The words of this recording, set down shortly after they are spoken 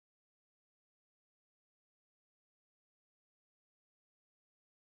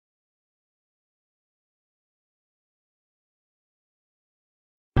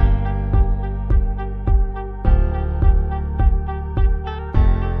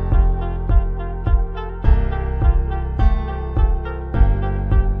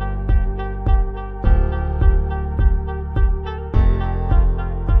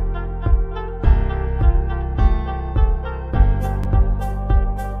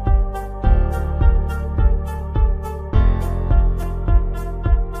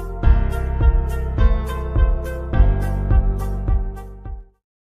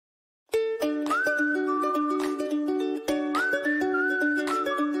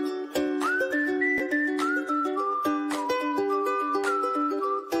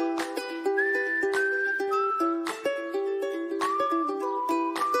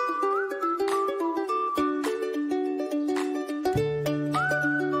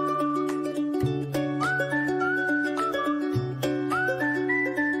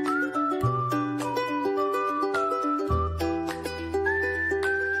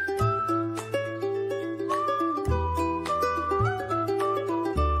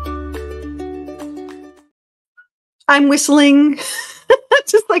I'm whistling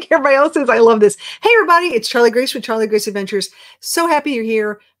just like everybody else is. I love this. Hey, everybody, it's Charlie Grace with Charlie Grace Adventures. So happy you're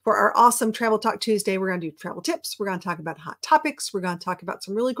here for our awesome Travel Talk Tuesday. We're going to do travel tips. We're going to talk about hot topics. We're going to talk about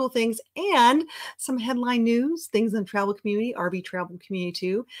some really cool things and some headline news, things in the travel community, RV travel community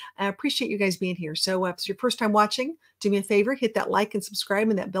too. I appreciate you guys being here. So if it's your first time watching, do me a favor, hit that like and subscribe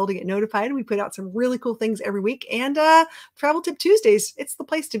and that bell to get notified. We put out some really cool things every week. And Travel Tip Tuesdays, it's the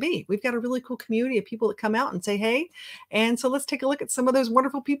place to be. We've got a really cool community of people that come out and say, hey. And so let's take a look at some of those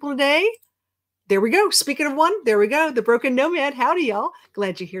wonderful people today. There we go. Speaking of one, there we go. The Broken Nomad. Howdy, y'all.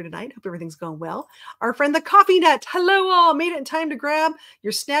 Glad you're here tonight. Hope everything's going well. Our friend, the Coffee Nut. Hello, all. Made it in time to grab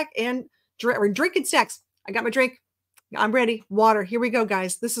your snack and drinking snacks. I got my drink. I'm ready. Water. Here we go,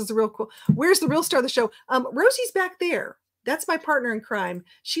 guys. This is the real cool. Where's the real star of the show? Rosie's back there. That's my partner in crime.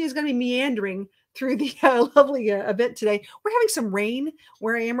 She is going to be meandering through the lovely event today. We're having some rain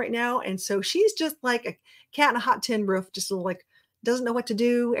where I am right now. And so she's just like a cat in a hot tin roof, just a little like, doesn't know what to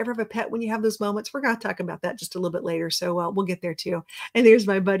do. Ever have a pet when you have those moments? We're going to talk about that just a little bit later. So we'll get there too. And there's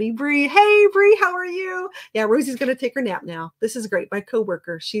my buddy, Bree. Hey, Bree, how are you? Yeah, Rosie's going to take her nap now. This is great. My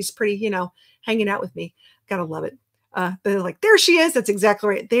coworker, she's pretty, hanging out with me. Gotta love it. They're like, there she is. That's exactly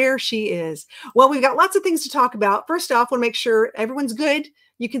right. There she is. Well, we've got lots of things to talk about. First off, want to make sure everyone's good.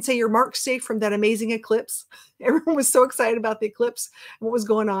 You can say your mark's safe from that amazing eclipse. Everyone was so excited about the eclipse and what was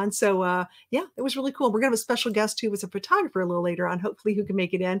going on. So yeah, it was really cool. We're going to have a special guest who was a photographer a little later on, hopefully who can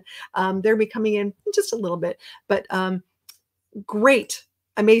make it in. They'll be coming in just a little bit, but great,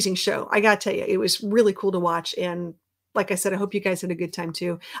 amazing show. I got to tell you, it was really cool to watch. And like I said, I hope you guys had a good time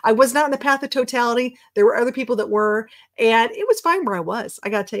too. I was not in the path of totality. There were other people that were, and it was fine where I was. I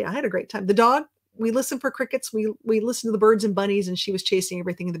got to tell you, I had a great time. The dog, we listened for crickets. We listened to the birds and bunnies, and she was chasing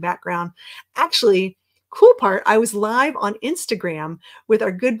everything in the background. Actually, cool part, I was live on Instagram with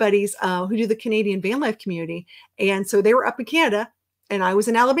our good buddies who do the Canadian van life community. And so they were up in Canada and I was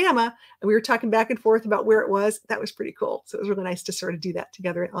in Alabama, and we were talking back and forth about where it was. That was pretty cool. So it was really nice to sort of do that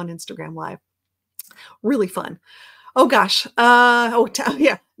together on Instagram Live. Really fun. Oh gosh.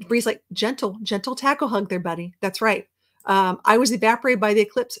 Yeah. Bree's like, gentle tackle hug there, buddy. That's right. I was evaporated by the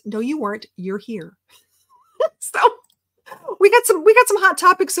eclipse. No, you weren't. You're here. So we got some hot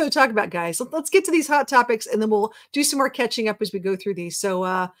topics to talk about, guys. Let's get to these hot topics and then we'll do some more catching up as we go through these. So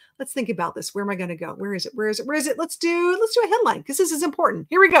let's think about this. Where am I going to go? Where is it? Let's do a headline because this is important.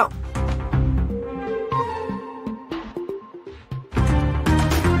 Here we go.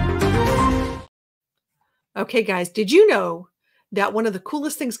 Okay, guys, did you know that one of the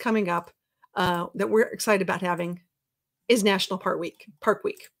coolest things coming up that we're excited about having is National Park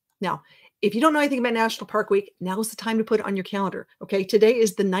Week? Now, if you don't know anything about National Park Week, now is the time to put it on your calendar. Okay, today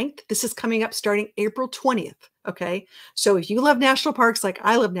is the 9th. This is coming up starting April 20th. Okay, so if you love national parks like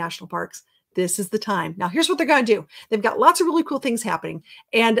I love national parks, this is the time. Now, here's what they're going to do. They've got lots of really cool things happening.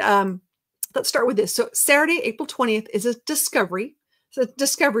 And let's start with this. So Saturday, April 20th is a discovery. So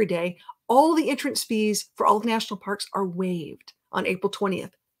Discovery Day. All the entrance fees for all the national parks are waived on April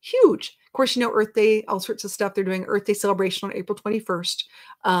 20th. Huge. Of course, Earth Day, all sorts of stuff. They're doing Earth Day celebration on April 21st.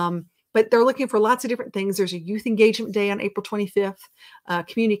 But they're looking for lots of different things. There's a youth engagement day on April 25th.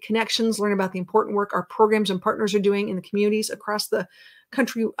 Community connections, learn about the important work our programs and partners are doing in the communities across the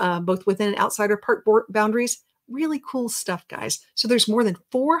country, both within and outside our park boundaries. Really cool stuff, guys. So there's more than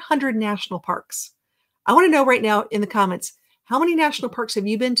 400 national parks. I want to know right now in the comments, how many national parks have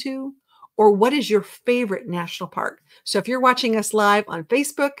you been to? Or what is your favorite national park? So if you're watching us live on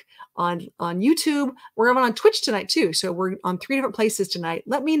Facebook, on YouTube, we're on Twitch tonight too. So we're on 3 different places tonight.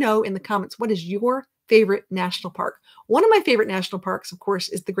 Let me know in the comments, what is your favorite national park? One of my favorite national parks, of course,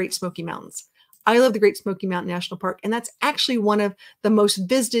 is the Great Smoky Mountains. I love the Great Smoky Mountain National Park. And that's actually one of the most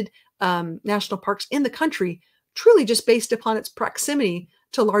visited national parks in the country, truly just based upon its proximity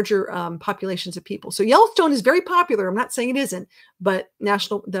to larger populations of people. So Yellowstone is very popular. I'm not saying it isn't, but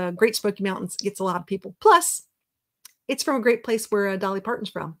the Great Smoky Mountains gets a lot of people. Plus, it's from a great place where Dolly Parton's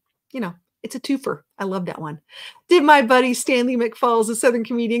from. It's a twofer. I love that one. Did my buddy Stanley McFalls, a Southern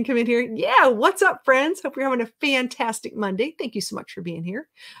comedian, come in here? Yeah, what's up, friends? Hope you're having a fantastic Monday. Thank you so much for being here.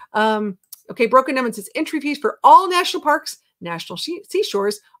 Okay, Broken Numbers says entry fees for all national parks, national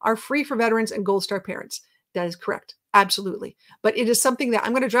seashores are free for veterans and Gold Star parents. That is correct. Absolutely. But it is something that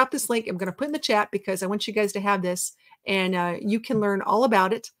I'm going to drop this link. I'm going to put in the chat because I want you guys to have this and you can learn all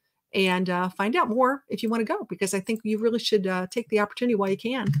about it and find out more if you want to go, because I think you really should take the opportunity while you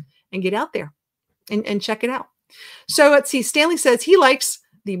can and get out there and check it out. So let's see. Stanley says he likes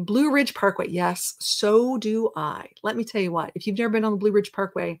the Blue Ridge Parkway. Yes, so do I. Let me tell you what, if you've never been on the Blue Ridge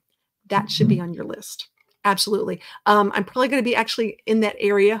Parkway, that should be on your list. Absolutely. I'm probably going to be actually in that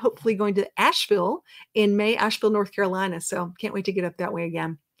area, hopefully going to Asheville in May, Asheville, North Carolina. So can't wait to get up that way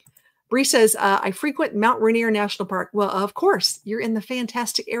again. Bree says, I frequent Mount Rainier National Park. Well, of course, you're in the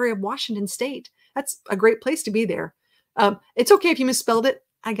fantastic area of Washington State. That's a great place to be there. It's okay if you misspelled it.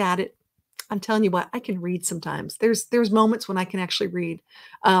 I got it. I'm telling you what, I can read sometimes. There's moments when I can actually read.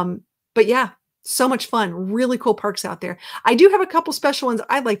 But yeah, so much fun. Really cool parks out there. I do have a couple special ones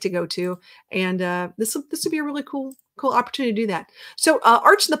I'd like to go to, and this will be a really cool opportunity to do that. So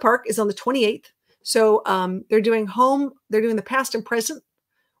Arts in the Park is on the 28th. So they're doing the past and present.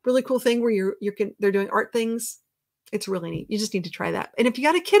 Really cool thing where they're doing art things. It's really neat. You just need to try that. And if you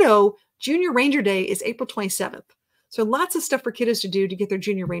got a kiddo, Junior Ranger Day is April 27th. So lots of stuff for kiddos to do to get their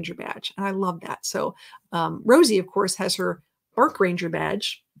Junior Ranger badge. And I love that. So Rosie, of course, has her Bark Ranger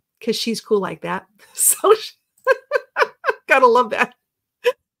badge because she's cool like that. So gotta love that.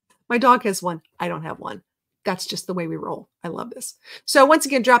 My dog has one. I don't have one. That's just the way we roll. I love this. So once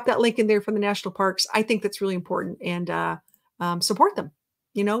again, drop that link in there for the national parks. I think that's really important, and support them.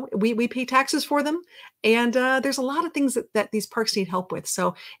 You know, we pay taxes for them, and there's a lot of things that these parks need help with.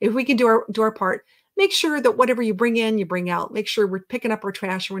 So if we can do our part, make sure that whatever you bring in, you bring out. Make sure we're picking up our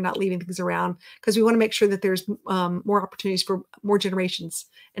trash and we're not leaving things around, because we want to make sure that there's more opportunities for more generations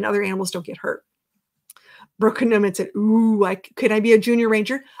and other animals don't get hurt. Broken Nomad said, "Ooh, could I be a Junior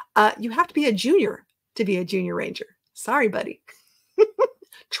Ranger?" You have to be a junior to be a Junior Ranger. Sorry, buddy.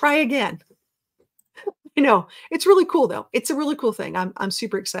 Try again. You know, it's really cool though. It's a really cool thing. I'm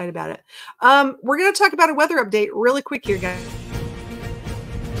super excited about it. We're going to talk about a weather update really quick here, guys.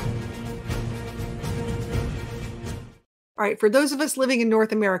 All right, for those of us living in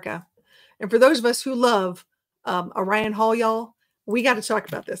North America, and for those of us who love a Ryan Hall, y'all, we got to talk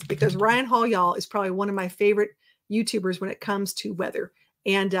about this, because Ryan Hall, y'all, is probably one of my favorite YouTubers when it comes to weather.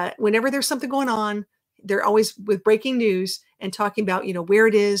 And whenever there's something going on, they're always with breaking news and talking about, you know, where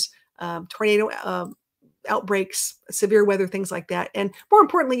it is, tornado outbreaks, severe weather, things like that. And more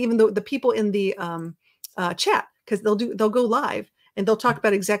importantly, even the people in the chat, because they'll go live and they'll talk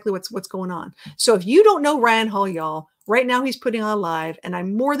about exactly what's going on. So if you don't know Ryan Hall, y'all, right now he's putting on live, and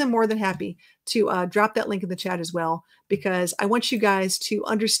I'm more than happy to drop that link in the chat as well, because I want you guys to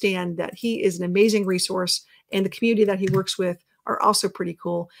understand that he is an amazing resource, and the community that he works with are also pretty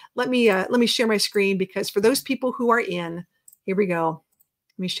cool. Let me share my screen, because for those people who are in, here we go.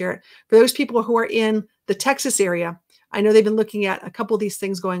 Let me share it. For those people who are in the Texas area, I know they've been looking at a couple of these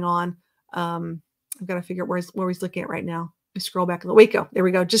things going on. I've got to figure out where he's looking at right now. Let me scroll back a little. Waco. There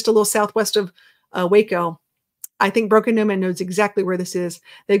we go. Just a little southwest of Waco. I think Broken Nomad knows exactly where this is.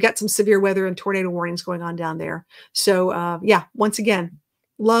 They've got some severe weather and tornado warnings going on down there. So yeah, once again,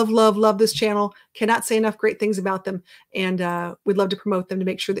 love this channel. Cannot say enough great things about them. And we'd love to promote them to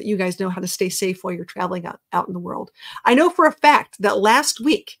make sure that you guys know how to stay safe while you're traveling out in the world. I know for a fact that last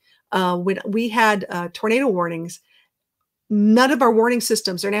week when we had tornado warnings, none of our warning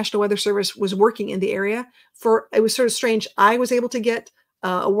systems, our National Weather Service, was working in the area. It was sort of strange. I was able to get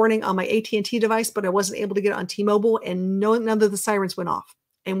a warning on my AT&T device, but I wasn't able to get it on T-Mobile, and none of the sirens went off.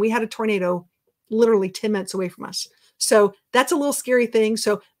 And we had a tornado literally 10 minutes away from us. So that's a little scary thing.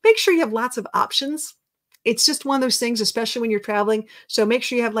 So make sure you have lots of options. It's just one of those things, especially when you're traveling. So make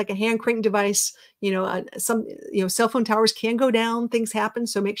sure you have like a hand crank device. You know, cell phone towers can go down, things happen.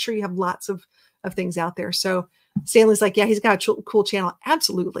 So make sure you have lots of things out there. So Stanley's like, yeah, he's got a cool channel.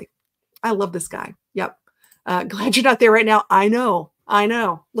 Absolutely. I love this guy. Yep. Glad you're not there right now. I know.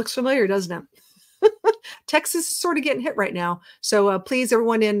 Looks familiar, doesn't it? Texas is sort of getting hit right now. So please,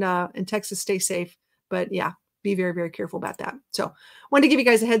 everyone in Texas, stay safe. But yeah, be very careful about that. So wanted to give you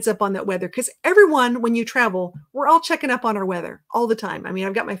guys a heads up on that weather, because everyone, when you travel, we're all checking up on our weather all the time. I mean,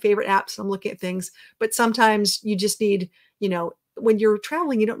 I've got my favorite apps and I'm looking at things, but sometimes you just need, you know, when you're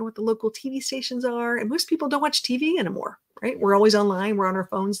traveling, you don't know what the local TV stations are. And most people don't watch TV anymore, right? We're always online. We're on our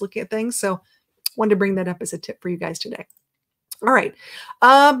phones looking at things. So wanted to bring that up as a tip for you guys today. All right.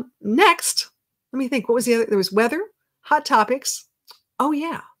 Next, let me think. What was the other? There was weather, hot topics. Oh,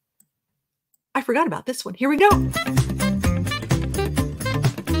 yeah. I forgot about this one. Here we go.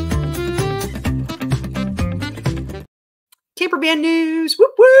 Camper van news.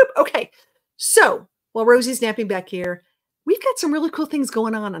 Whoop, whoop. Okay. So while Rosie's napping back here, we've got some really cool things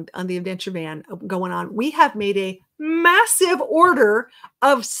going on the adventure van going on. We have made a massive order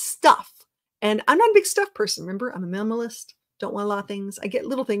of stuff. And I'm not a big stuff person. Remember, I'm a minimalist. Don't want a lot of things. I get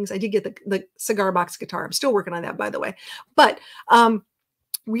little things. I did get the cigar box guitar. I'm still working on that, by the way. But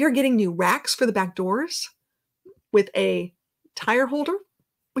we are getting new racks for the back doors with a tire holder.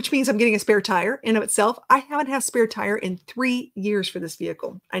 which means I'm getting a spare tire in of itself. I haven't had a spare tire in 3 years for this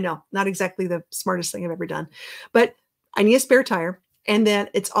vehicle. I know, not exactly the smartest thing I've ever done, but I need a spare tire. And then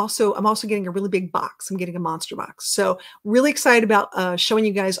I'm also getting a really big box. I'm getting a monster box. So really excited about showing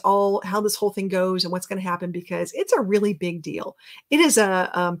you guys all how this whole thing goes and what's going to happen, because it's a really big deal. It is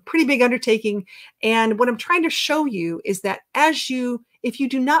a pretty big undertaking. And what I'm trying to show you is that if you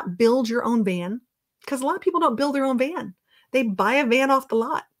do not build your own van, because a lot of people don't build their own van, they buy a van off the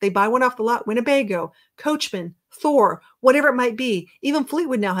lot. They buy one off the lot, Winnebago, Coachman, Thor, whatever it might be. Even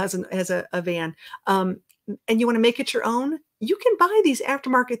Fleetwood now has a van. And you want to make it your own, you can buy these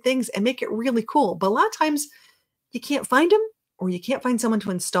aftermarket things and make it really cool. But a lot of times you can't find them, or you can't find someone to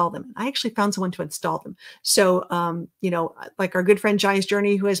install them. I actually found someone to install them. So, like our good friend Jai's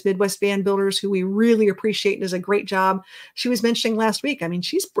Journey, who has Midwest Van Builders, who we really appreciate and does a great job. She was mentioning last week, I mean,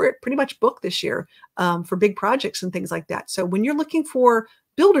 she's pretty much booked this year for big projects and things like that. So when you're looking for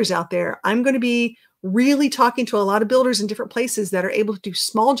builders out there, I'm going to be really talking to a lot of builders in different places that are able to do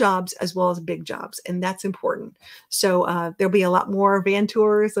small jobs as well as big jobs. And that's important. So there'll be a lot more van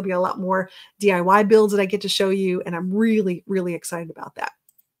tours. There'll be a lot more DIY builds that I get to show you. And I'm really, really excited about that.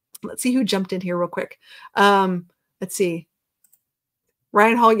 Let's see who jumped in here real quick. Let's see.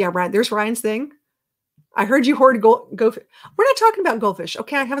 Ryan Hall. Yeah, Ryan. There's Ryan's thing. I heard you hoard goldfish. We're not talking about goldfish.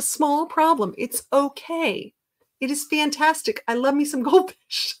 Okay, I have a small problem. It's okay. It is fantastic. I love me some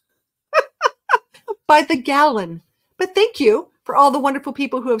goldfish. By the gallon. But thank you for all the wonderful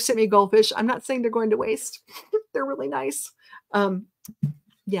people who have sent me goldfish. I'm not saying they're going to waste. They're really nice.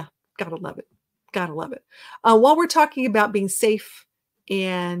 Yeah, gotta love it. Gotta love it. While we're talking about being safe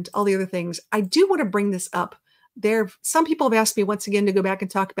and all the other things, I do want to bring this up. Some people have asked me once again to go back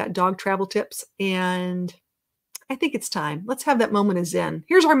and talk about dog travel tips, and I think it's time. Let's have that moment of Zen.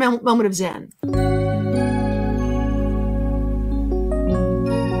 Here's our moment of Zen.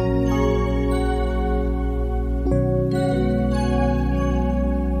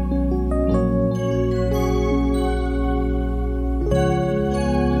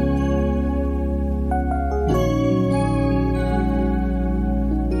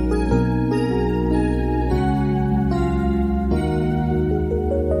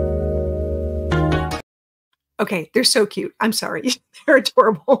 Okay, they're so cute. I'm sorry. They're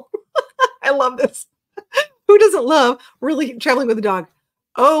adorable. I love this. Who doesn't love really traveling with a dog?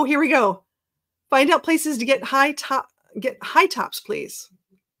 Oh, here we go. Find out places to get high tops, please.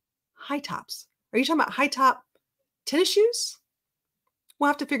 High tops. Are you talking about high top tennis shoes? We'll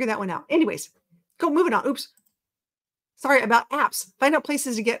have to figure that one out. Anyways, moving on. Oops. Sorry, about apps. Find out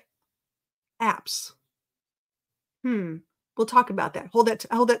places to get apps. We'll talk about that. Hold that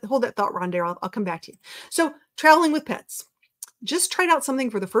thought, Rondell. I'll come back to you. So traveling with pets. Just tried out something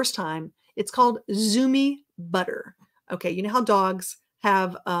for the first time. It's called Zumi Butter. Okay, you know how dogs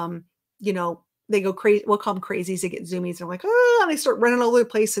have, they go crazy. We'll call them crazies. They get zoomies. They're like, oh, and they start running all over the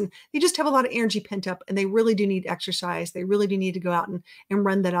place, and they just have a lot of energy pent up, and they really do need exercise. They really do need to go out and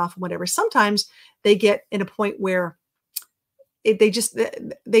run that off and whatever. Sometimes they get in a point where they just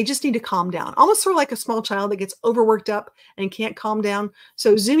need to calm down, almost sort of like a small child that gets overworked up and can't calm down.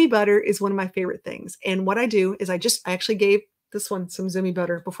 So Zumi Butter is one of my favorite things. And what I do is I actually gave this one some Zumi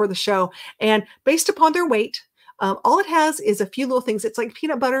Butter before the show, and based upon their weight, all it has is a few little things. It's like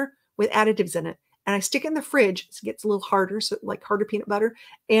peanut butter with additives in it. And I stick it in the fridge so it gets a little harder, so like harder peanut butter.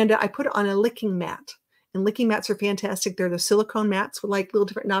 And I put it on a licking mat. And licking mats are fantastic. They're the silicone mats with like little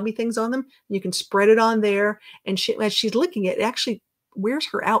different knobby things on them. You can spread it on there. And as she's licking it, it actually wears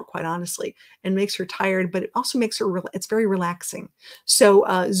her out, quite honestly, and makes her tired, but it also makes her, it's very relaxing. So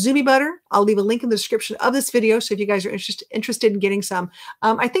Zumi Butter, I'll leave a link in the description of this video. So if you guys are interested in getting some,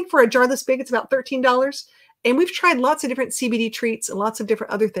 I think for a jar this big, it's about $13. And we've tried lots of different CBD treats and lots of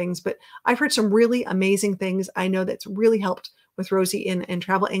different other things, but I've heard some really amazing things. I know that's really helped with Rosie in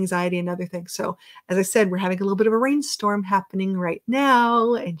travel anxiety and other things. So as I said, we're having a little bit of a rainstorm happening right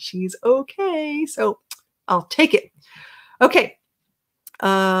now, and she's okay. So I'll take it. Okay.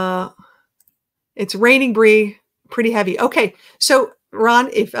 It's raining, Bree, pretty heavy. Okay. So Ron,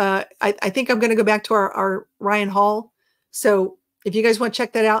 if I think I'm going to go back to our Ryan Hall. So if you guys want to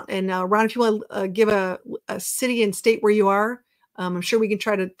check that out, and Ron, if you want to give a city and state where you are, I'm sure we can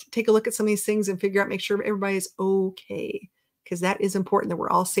try to take a look at some of these things and figure out, make sure everybody is okay, because that is important that we're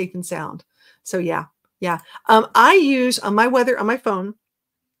all safe and sound. So yeah. I use on my weather on my phone.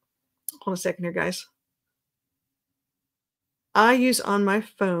 Hold on a second here, guys. I use on my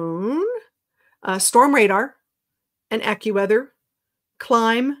phone Storm Radar and AccuWeather,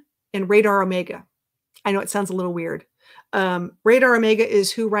 Climb, and Radar Omega. I know it sounds a little weird. Radar Omega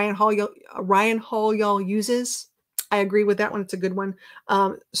is who Ryan Hall y'all uses. I agree with that one. It's a good one.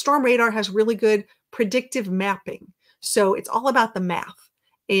 Storm Radar has really good predictive mapping. So it's all about the math.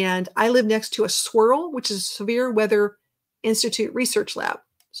 And I live next to a SWIRL, which is a Severe Weather Institute Research Lab.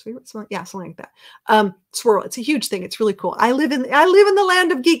 Something like that. SWIRL. It's a huge thing. It's really cool. I live in the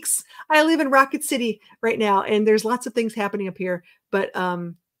land of geeks. I live in Rocket City right now, and there's lots of things happening up here. But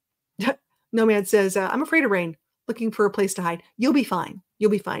Nomad says, I'm afraid of rain, looking for a place to hide. You'll be fine.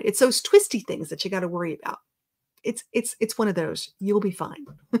 You'll be fine. It's those twisty things that you got to worry about. It's one of those. You'll be fine.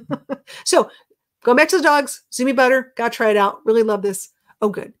 So going back to the dogs, Zumi Butter, got to try it out. Really love this. Oh,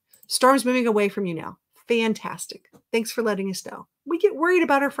 good. Storm's moving away from you now. Fantastic. Thanks for letting us know. We get worried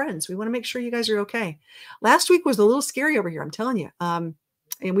about our friends. We want to make sure you guys are okay. Last week was a little scary over here, I'm telling you. And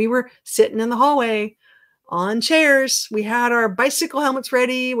we were sitting in the hallway on chairs. We had our bicycle helmets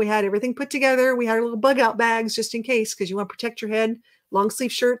ready. We had everything put together. We had our little bug out bags just in case, because you want to protect your head. Long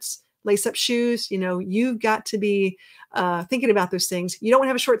sleeve shirts, lace up shoes. You know, you've got to be thinking about those things. You don't want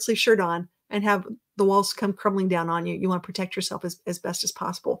to have a short sleeve shirt on and have the walls come crumbling down on you. You want to protect yourself as best as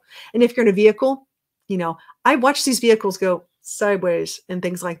possible. And if you're in a vehicle, you know, I watch these vehicles go sideways and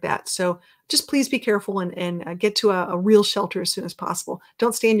things like that. So just please be careful and get to a real shelter as soon as possible.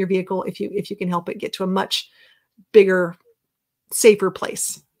 Don't stay in your vehicle if you can help it. Get to a much bigger, safer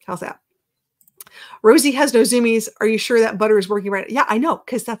place. How's that? Rosie has no Zumies. Are you sure that butter is working right? Yeah, I know,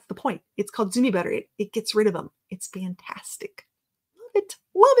 because that's the point. It's called Zumi Butter. It gets rid of them. It's fantastic. Love it.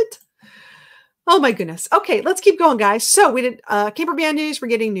 Love it. Oh my goodness. Okay, let's keep going, guys. So we did Camper Band News. We're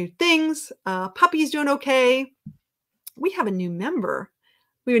getting new things. Puppy's doing okay. We have a new member.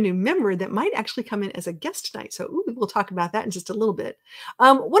 We have a new member that might actually come in as a guest tonight. So we'll talk about that in just a little bit.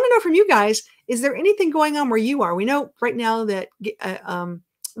 Want to know from you guys, is there anything going on where you are? We know right now that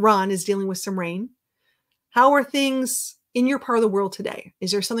Ron is dealing with some rain. How are things in your part of the world today?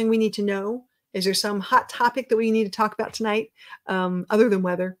 Is there something we need to know? Is there some hot topic that we need to talk about tonight other than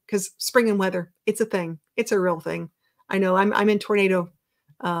weather? Because spring and weather, it's a thing. It's a real thing. I know I'm in tornado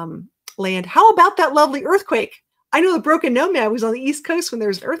land. How about that lovely earthquake? I know the Broken Nomad was on the East Coast when there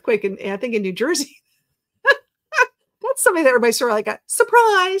was an earthquake, I think in New Jersey. That's something that everybody sort of like got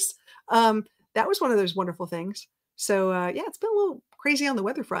surprise. That was one of those wonderful things. So yeah, it's been a little crazy on the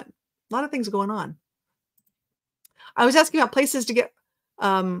weather front. A lot of things going on. I was asking about places to get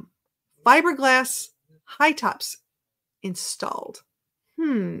fiberglass high tops installed.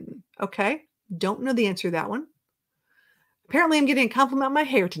 Okay. Don't know the answer to that one. Apparently I'm getting a compliment on my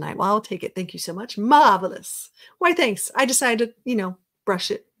hair tonight. Well, I'll take it. Thank you so much. Marvelous. Why, thanks. I decided to,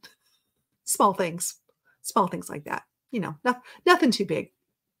 brush it. Small things like that. Nothing too big.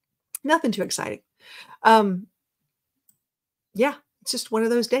 Nothing too exciting. Yeah. It's just one of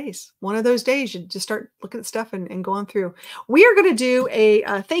those days. One of those days you just start looking at stuff and going through. We are going to do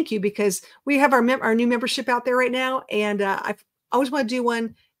a thank you because we have our new membership out there right now. And I always want to do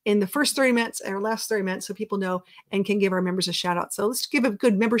one in the first 30 minutes or last 30 minutes so people know and can give our members a shout out. So let's give a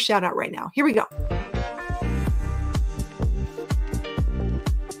good member shout out right now. Here we go.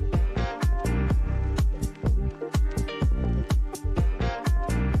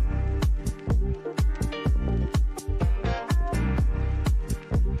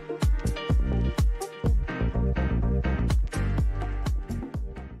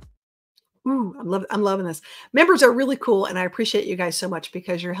 Ooh, I'm loving this. Members are really cool, and I appreciate you guys so much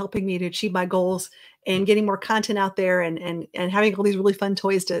because you're helping me to achieve my goals and getting more content out there and having all these really fun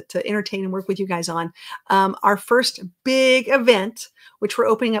toys to entertain and work with you guys on. Our first big event, which we're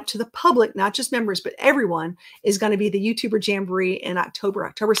opening up to the public, not just members, but everyone, is going to be the YouTuber Jamboree in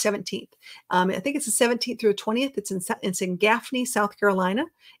October 17th. I think it's the 17th through the 20th. It's in Gaffney, South Carolina.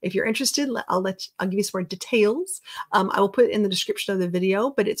 If you're interested, I'll give you some more details. I will put it in the description of the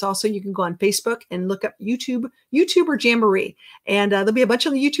video, but it's also, you can go on Facebook and look up YouTuber Jamboree. And there'll be a bunch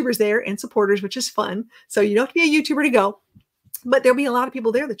of the YouTubers there and supporters, which is fun. So you don't have to be a YouTuber to go, but there'll be a lot of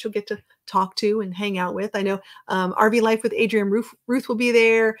people there that you'll get to talk to and hang out with. I know RV Life with Adrian Ruth will be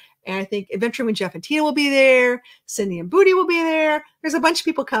there. And I think Adventuring with Jeff and Tina will be there. Cindy and Booty will be there. There's a bunch of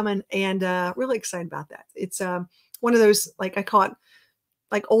people coming and really excited about that. It's one of those, like I call it,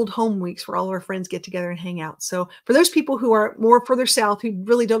 like old home weeks where all our friends get together and hang out. So for those people who are more further south, who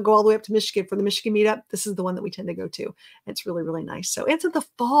really don't go all the way up to Michigan for the Michigan meetup, this is the one that we tend to go to. And it's really, really nice. So it's in the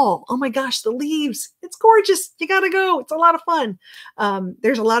fall. Oh my gosh, the leaves. It's gorgeous. You got to go. It's a lot of fun.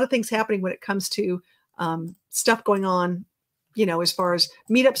 There's a lot of things happening when it comes to stuff going on, as far as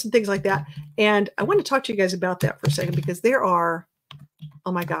meetups and things like that. And I want to talk to you guys about that for a second because there are,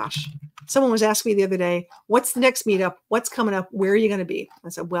 oh my gosh. Someone was asking me the other day, what's the next meetup? What's coming up? Where are you going to be? I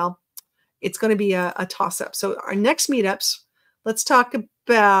said, well, it's going to be a toss-up. So our next meetups, let's talk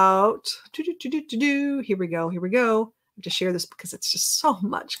about, here we go. Here we go. I have to share this because it's just so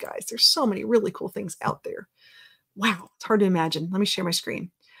much, guys. There's so many really cool things out there. Wow. It's hard to imagine. Let me share my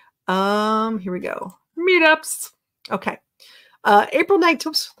screen. Here we go. Meetups. Okay. April 9th.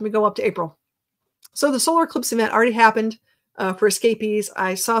 Oops, let me go up to April. So the solar eclipse event already happened for escapees.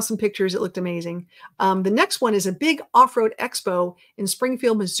 I saw some pictures. It looked amazing. The next one is a big off-road expo in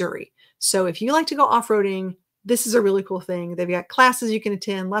Springfield, Missouri. So if you like to go off-roading, this is a really cool thing. They've got classes you can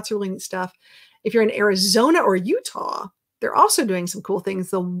attend, lots of really neat stuff. If you're in Arizona or Utah, they're also doing some cool things.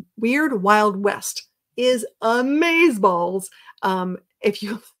 The Weird Wild West is amazeballs.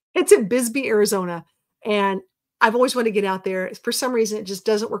 It's in Bisbee, Arizona, and I've always wanted to get out there. For some reason, it just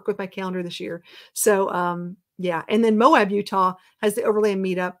doesn't work with my calendar this year. So yeah, and then Moab, Utah has the Overland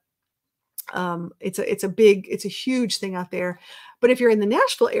Meetup. It's a huge thing out there. But if you're in the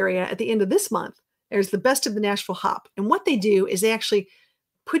Nashville area at the end of this month, there's the Best of the Nashville Hop. And what they do is they actually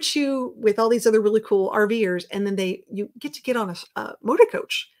put you with all these other really cool RVers, and then you get on a motor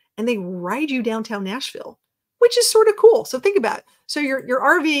coach, and they ride you downtown Nashville, which is sort of cool. So think about it. So you're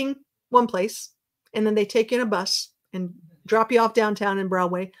RVing one place, and then they take you in a bus and drop you off downtown in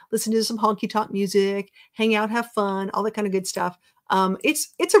Broadway, listen to some honky tonk music, hang out, have fun, all that kind of good stuff.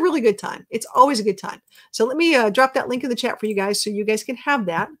 It's a really good time. It's always a good time. So let me drop that link in the chat for you guys so you guys can have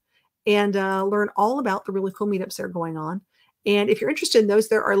that and learn all about the really cool meetups that are going on. And if you're interested in those,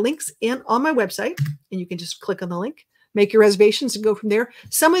 there are links on my website, and you can just click on the link, make your reservations, and go from there.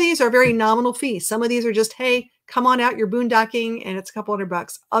 Some of these are very nominal fees. Some of these are just, hey, come on out, you're boondocking, and it's a couple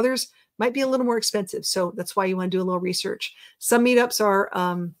 $100. Others might be a little more expensive. So that's why you want to do a little research. Some meetups are,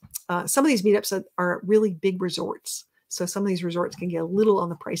 some of these meetups are really big resorts. So some of these resorts can get a little on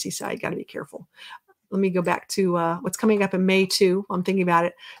the pricey side. Got to be careful. Let me go back to what's coming up in May too. I'm thinking about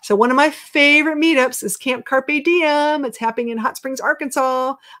it. So one of my favorite meetups is Camp Carpe Diem. It's happening in Hot Springs,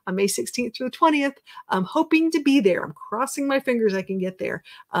 Arkansas on May 16th through the 20th. I'm hoping to be there. I'm crossing my fingers I can get there.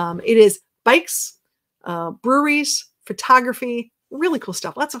 It is bikes, breweries, photography, really cool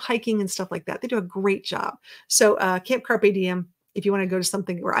stuff. Lots of hiking and stuff like that. They do a great job. So Camp Carpe Diem, if you want to go to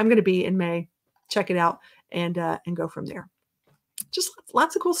something where I'm going to be in May, check it out and go from there. Just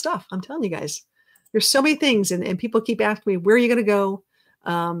lots of cool stuff. I'm telling you guys. There's so many things, and people keep asking me, where are you going to go?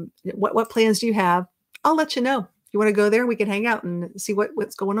 What plans do you have? I'll let you know. If you want to go there, we can hang out and see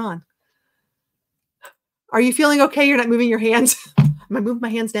what's going on. Are you feeling okay? You're not moving your hands? Am I moving my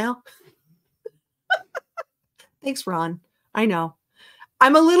hands now? Thanks, Ron. I know.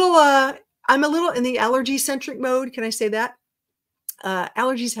 I'm a little in the allergy-centric mode. Can I say that?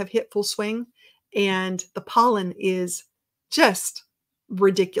 Allergies have hit full swing, and the pollen is just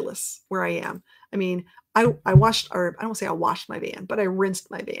ridiculous where I am. I mean, I washed, or I don't say I washed my van, but I rinsed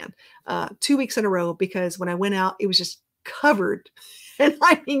my van 2 weeks in a row because when I went out, it was just covered, and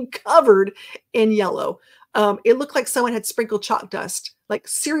I mean covered in yellow. It looked like someone had sprinkled chalk dust, like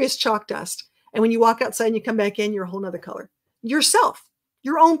serious chalk dust. And when you walk outside and you come back in, you're a whole nother color. Yourself,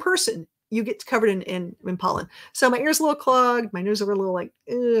 your own person, you get covered in pollen. So my ear's a little clogged, my nose are a little like,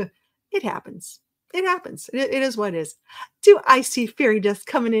 it happens. It happens. It is what it is. Do I see fairy dust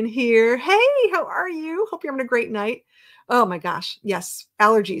coming in here? Hey, how are you? Hope you're having a great night. Oh my gosh. Yes.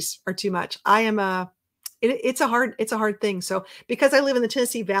 Allergies are too much. I am it's a hard thing. So because I live in the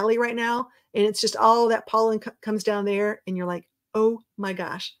Tennessee Valley right now, and it's just all that pollen comes down there, and you're like, oh my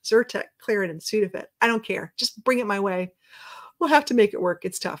gosh, Zyrtec, Claritin, Sudafed. I don't care. Just bring it my way. We'll have to make it work.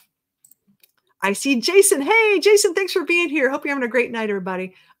 It's tough. I see Jason. Hey, Jason, thanks for being here. Hope you're having a great night,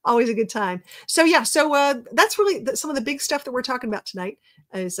 everybody. Always a good time. So yeah, so that's really some of the big stuff that we're talking about tonight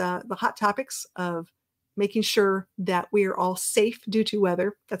is the hot topics of making sure that we are all safe due to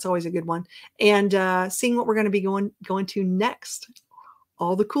weather. That's always a good one. And seeing what we're going to be going to next.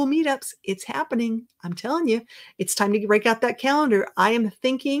 All the cool meetups. It's happening. I'm telling you, it's time to break out that calendar. I am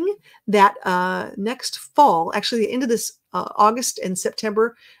thinking that next fall, actually the end of this August and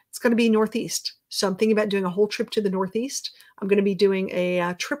September, it's going to be Northeast. So I'm thinking about doing a whole trip to the Northeast. I'm going to be doing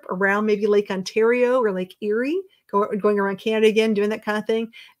a trip around maybe Lake Ontario or Lake Erie, going around Canada again, doing that kind of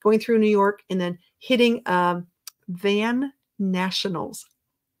thing, going through New York, and then hitting Van Nationals.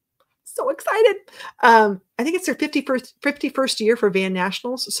 So excited. I think it's their 51st year for Van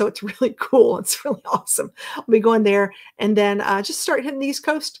Nationals. So it's really cool. It's really awesome. I'll be going there and then just start hitting the East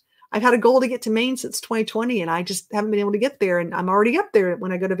Coast. I've had a goal to get to Maine since 2020, and I just haven't been able to get there. And I'm already up there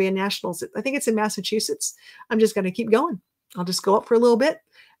when I go to Van Nationals. I think it's in Massachusetts. I'm just going to keep going. I'll just go up for a little bit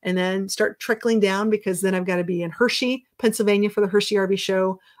and then start trickling down, because then I've got to be in Hershey, Pennsylvania for the Hershey RV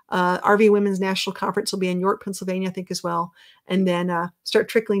show. RV Women's National Conference will be in York, Pennsylvania, I think, as well. And then start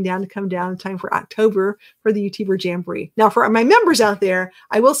trickling down to come down in time for October for the YouTuber Jamboree. Now, for my members out there,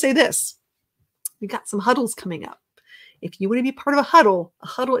 I will say this. We got some huddles coming up. If you want to be part of a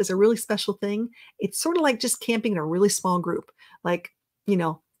huddle is a really special thing. It's sort of like just camping in a really small group, like,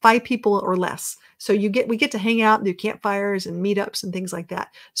 5 people or less. So we get to hang out and do campfires and meetups and things like that.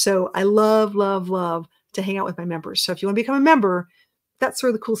 So I love, love, love to hang out with my members. So if you want to become a member, that's sort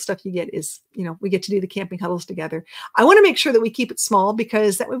of the cool stuff you get is, we get to do the camping huddles together. I want to make sure that we keep it small,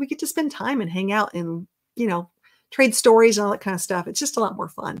 because that way we get to spend time and hang out and, trade stories and all that kind of stuff. It's just a lot more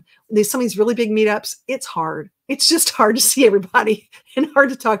fun. Some of these really big meetups, it's hard. It's just hard to see everybody and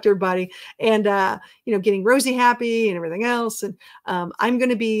hard to talk to everybody, and, getting Rosie happy and everything else. And I'm going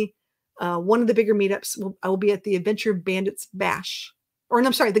to be one of the bigger meetups. I will be at the Adventure Bandits Bash,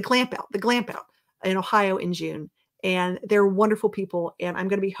 the Glamp Out in Ohio in June. And they're wonderful people. And I'm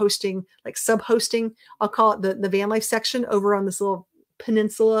going to be hosting, like sub-hosting, I'll call it the van life section over on this little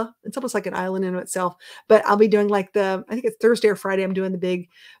peninsula. It's almost like an island in itself, but I'll be doing I think it's Thursday or Friday. I'm doing the big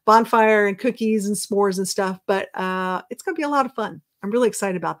bonfire and cookies and s'mores and stuff, but it's going to be a lot of fun. I'm really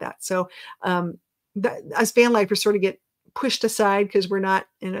excited about that. So us van lifers sort of get pushed aside because we're not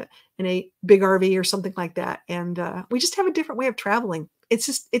in a big RV or something like that. And we just have a different way of traveling. It's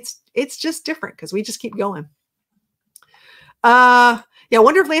just different because we just keep going. Yeah. I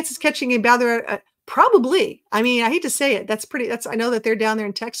wonder if Lance is catching a bather. Probably. I mean, I hate to say it. I know that they're down there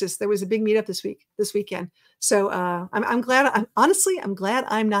in Texas. There was a big meetup this weekend. So I'm glad. I'm glad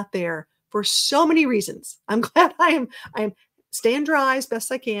I'm not there for so many reasons. I'm glad I am staying dry as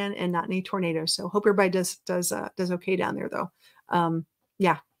best I can and not in any tornadoes. So hope everybody does okay down there though.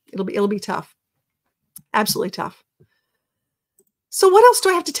 Yeah, it'll be tough. Absolutely tough. So what else do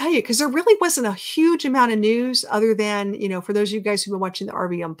I have to tell you? Because there really wasn't a huge amount of news other than, for those of you guys who've been watching the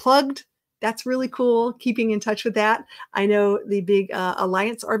RV Unplugged. That's really cool. Keeping in touch with that. I know the big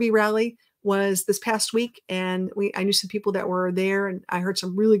Alliance RV rally was this past week, and I knew some people that were there, and I heard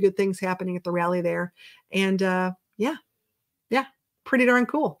some really good things happening at the rally there. And yeah, pretty darn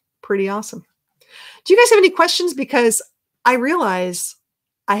cool. Pretty awesome. Do you guys have any questions? Because I realize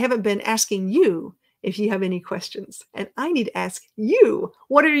I haven't been asking you if you have any questions, and I need to ask you,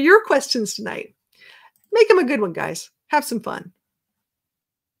 what are your questions tonight? Make them a good one, guys. Have some fun.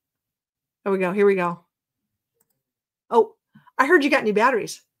 There we go. Here we go. Oh, I heard you got new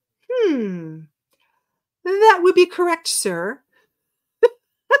batteries. That would be correct, sir.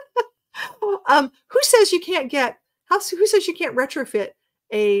 Who says you can't who says you can't retrofit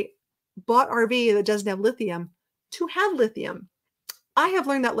a bought RV that doesn't have lithium to have lithium? I have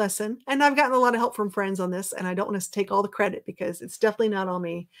learned that lesson, and I've gotten a lot of help from friends on this, and I don't want to take all the credit because it's definitely not on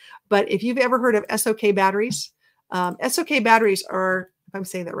me. But if you've ever heard of SOK batteries, SOK batteries are, if I'm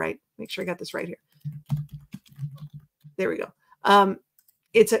saying that right, make sure I got this right here. There we go.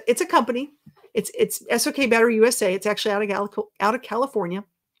 It's a company. It's SOK Battery USA. It's actually out of California,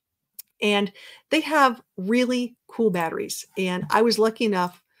 and they have really cool batteries. And I was lucky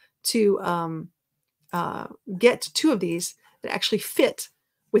enough to get 2 of these that actually fit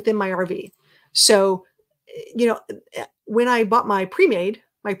within my RV. So, when I bought my pre-made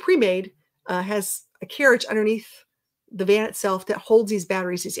has a carriage underneath the van itself that holds these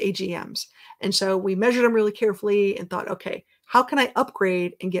batteries, these AGMs. And so we measured them really carefully and thought, okay, how can I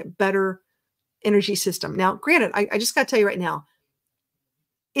upgrade and get better energy system? Now, granted, I just got to tell you right now,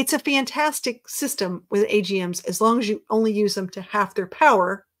 it's a fantastic system with AGMs as long as you only use them to half their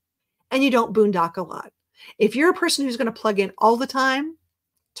power and you don't boondock a lot. If you're a person who's going to plug in all the time,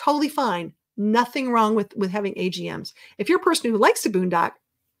 totally fine. Nothing wrong with having AGMs. If you're a person who likes to boondock,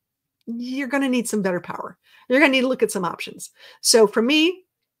 you're going to need some better power. You're going to need to look at some options. So for me,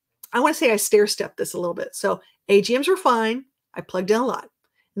 I want to say I stair-stepped this a little bit. So AGMs were fine. I plugged in a lot.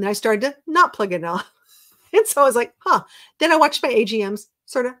 And then I started to not plug in a lot. And so I was like, Then I watched my AGMs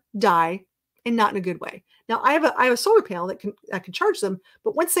sort of die, and not in a good way. Now I have a solar panel that can charge them,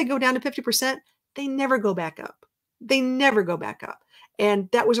 but once they go down to 50%, they never go back up. They never go back up. And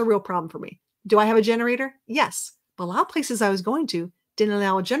that was a real problem for me. Do I have a generator? Yes. But a lot of places I was going to didn't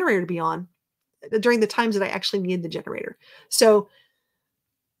allow a generator to be on during the times that I actually needed the generator. So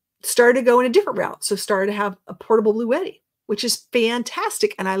started to go in a different route. So started to have a portable Bluetti, which is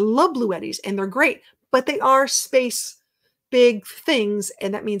fantastic. And I love Bluettis, and they're great, but they are space big things.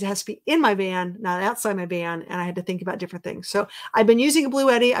 And that means it has to be in my van, not outside my van. And I had to think about different things. So I've been using a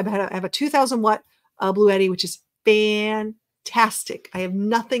Bluetti. I have a 2000 watt Bluetti, which is fantastic. fantastic. I have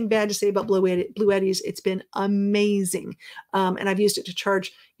nothing bad to say about Blue Eddies. It's been amazing. And I've used it to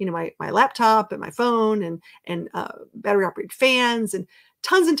charge, my laptop and my phone and battery operated fans and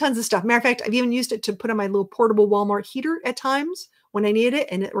tons of stuff. Matter of fact, I've even used it to put on my little portable Walmart heater at times when I needed it,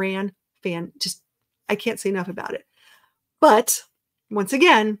 and it ran I can't say enough about it. But once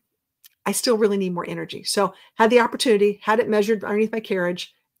again, I still really need more energy. So had the opportunity, had it measured underneath my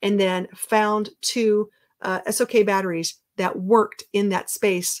carriage, and then found 2 SOK batteries that worked in that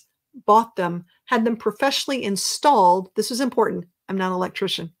space, bought them, had them professionally installed. This was important. I'm not an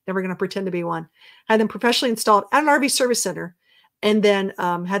electrician, never going to pretend to be one. Had them professionally installed at an RV service center, and then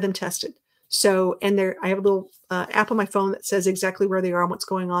had them tested. So, and I have a little app on my phone that says exactly where they are and what's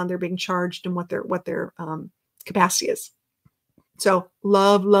going on. They're being charged and what their capacity is. So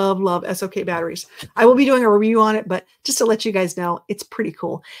love SOK batteries. I will be doing a review on it, but just to let you guys know, it's pretty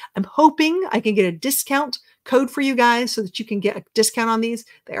cool. I'm hoping I can get a discount code for you guys so that you can get a discount on these.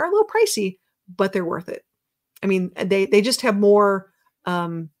 They are a little pricey, but they're worth it. I mean, they just have more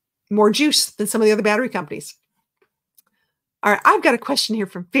juice than some of the other battery companies. All right, I've got a question here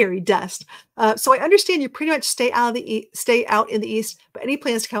from Fairy Dust. So I understand you pretty much stay out in the East, but any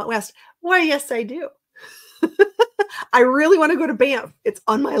plans to come out West? Why, yes, I do. I really want to go to Banff. It's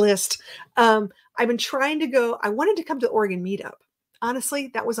on my list. I've been trying to go. I wanted to come to the Oregon meetup. Honestly,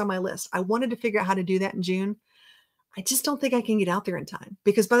 that was on my list. I wanted to figure out how to do that in June. I just don't think I can get out there in time,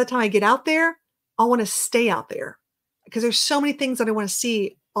 because by the time I get out there, I'll want to stay out there because there's so many things that I want to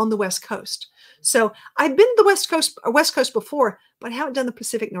see on the West Coast. So I've been to the West Coast before, but I haven't done the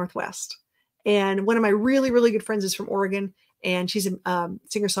Pacific Northwest. And one of my really, really good friends is from Oregon, and she's a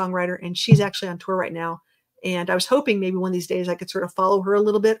singer-songwriter, and she's actually on tour right now. And I was hoping maybe one of these days I could sort of follow her a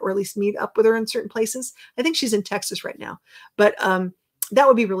little bit, or at least meet up with her in certain places. I think she's in Texas right now, but that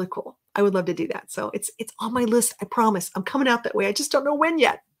would be really cool. I would love to do that. So it's on my list. I promise. I'm coming out that way. I just don't know when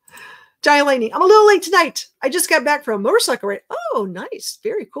yet. Giant Lightning, I'm a little late tonight. I just got back from a motorcycle ride. Oh, nice.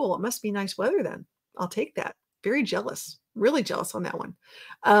 Very cool. It must be nice weather then. I'll take that. Very jealous. Really jealous on that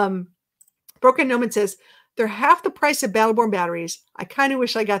one. Broken Noman says, they're half the price of Battleborn batteries. I kind of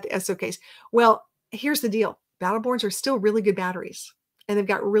wish I got the SOKs. Well, here's the deal. Battleborns are still really good batteries, and they've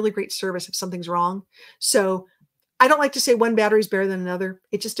got really great service if something's wrong. So I don't like to say one battery is better than another.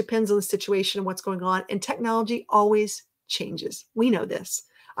 It just depends on the situation and what's going on. And technology always changes. We know this.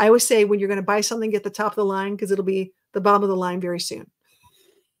 I always say when you're going to buy something, get the top of the line, because it'll be the bottom of the line very soon.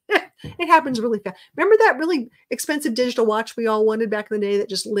 It happens really fast. Remember that really expensive digital watch we all wanted back in the day that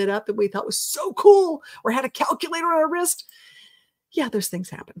just lit up that we thought was so cool, or had a calculator on our wrist? Yeah, those things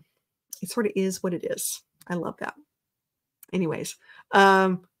happen. It sort of is what it is. I love that. Anyways,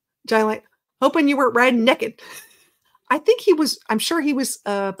 Giant Light, hoping you weren't riding naked. I think he was, I'm sure he was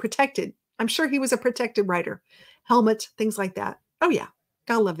protected. I'm sure he was a protected rider. Helmet, things like that. Oh yeah,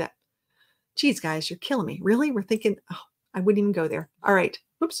 gotta love that. Geez, guys, you're killing me. Really? We're thinking, oh, I wouldn't even go there. All right.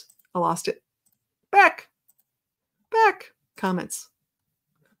 Whoops, I lost it. Back. Comments.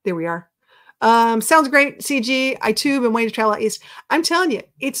 There we are. Sounds great, CG. I too been waiting to travel out east. I'm telling you,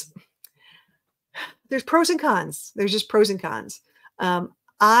 there's pros and cons. There's just pros and cons.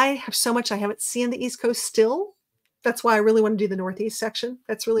 I have so much I haven't seen the East Coast still. That's why I really want to do the Northeast section.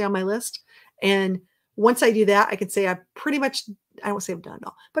 That's really on my list. And once I do that, I can say I've pretty much, I won't say I've done it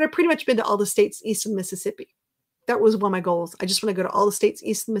all, but I've pretty much been to all the states east of Mississippi. That was one of my goals. I just want to go to all the states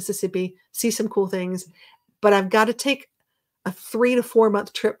east of Mississippi, see some cool things. But I've got to take a 3 to 4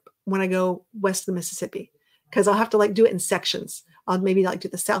 month trip when I go west of the Mississippi, because I'll have to do it in sections. I'll maybe do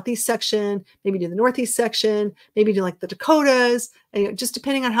the Southeast section, maybe do the Northeast section, maybe do the Dakotas, and just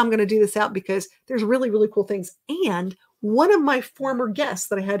depending on how I'm going to do this out, because there's really, really cool things. And one of my former guests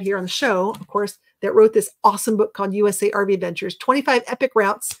that I had here on the show, of course, that wrote this awesome book called USA RV Adventures, 25 Epic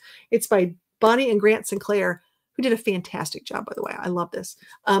Routes. It's by Bonnie and Grant Sinclair, who did a fantastic job, by the way. I love this.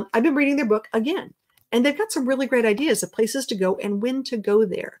 I've been reading their book again, and they've got some really great ideas of places to go and when to go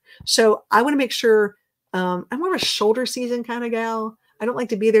there. So I want to make sure, I'm more of a shoulder season kind of gal. I don't like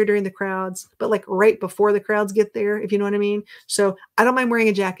to be there during the crowds, but right before the crowds get there, if you know what I mean. So I don't mind wearing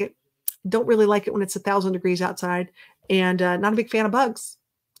a jacket. Don't really like it when it's 1,000 degrees outside, and not a big fan of bugs,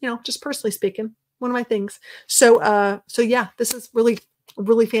 just personally speaking, one of my things. So yeah, this is really,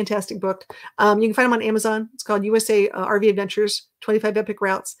 really fantastic book. You can find them on Amazon. It's called USA RV Adventures, 25 Epic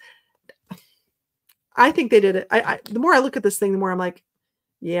Routes. I think they did it. The more I look at this thing, the more I'm like,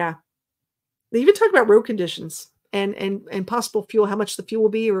 yeah. They even talk about road conditions and possible fuel, how much the fuel will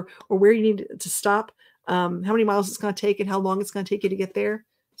be, or where you need to stop, how many miles it's going to take, and how long it's going to take you to get there.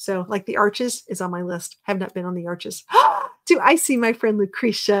 So the Arches is on my list. Have not been on the Arches. Do I see my friend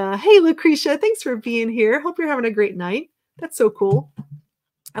Lucretia? Hey, Lucretia, thanks for being here. Hope you're having a great night. That's so cool.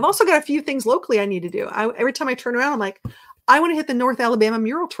 I've also got a few things locally I need to do. Every time I turn around, I'm like, I want to hit the North Alabama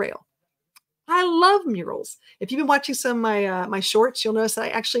Mural Trail. I love murals. If you've been watching some of my my shorts, you'll notice that I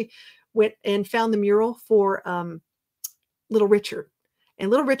actually went and found the mural for Little Richard. And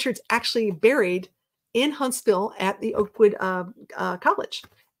Little Richard's actually buried in Huntsville at the Oakwood College.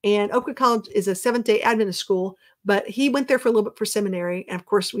 And Oakwood College is a Seventh-day Adventist school, but he went there for a little bit for seminary. And of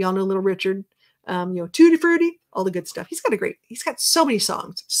course, we all know Little Richard, Tutti Frutti, all the good stuff. He's got so many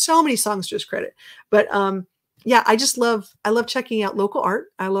songs to his credit. But yeah, I love checking out local art.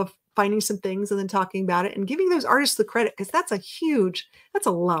 I love finding some things and then talking about it and giving those artists the credit, because that's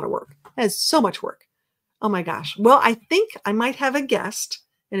a lot of work. That is so much work. Oh my gosh. Well, I think I might have a guest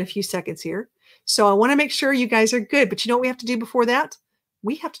in a few seconds here. So I want to make sure you guys are good. But you know what we have to do before that?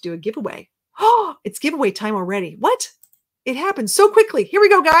 We have to do a giveaway. Oh, it's giveaway time already. What? It happened so quickly. Here we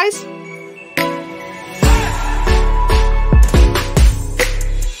go, guys.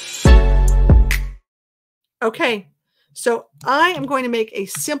 Okay. So I am going to make a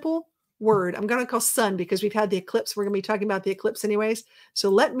simple word. I'm going to call sun because we've had the eclipse. We're going to be talking about the eclipse anyways. So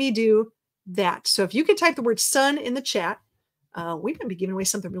let me do that. So if you can type the word sun in the chat, we might be giving away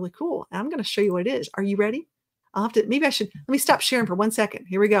something really cool. And I'm going to show you what it is. Are you ready? Let me stop sharing for 1 second.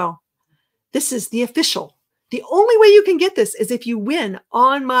 Here we go. This is the official. The only way you can get this is if you win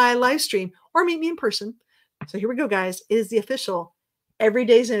on my live stream or meet me in person. So here we go, guys. It is the official Every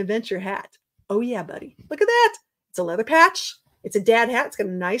Day's an Adventure hat. Oh yeah, buddy. Look at that. It's a leather patch. It's a dad hat. It's got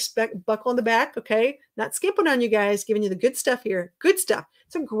a nice buckle on the back. Okay. Not skimping on you guys, giving you the good stuff here. Good stuff.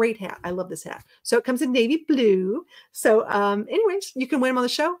 It's a great hat. I love this hat. So it comes in navy blue. So anyways, you can win them on the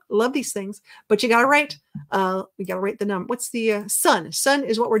show. Love these things. But you got to write, we got to write the number. What's the sun? Sun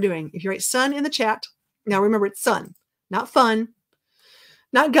is what we're doing. If you write sun in the chat, now remember it's sun, not fun,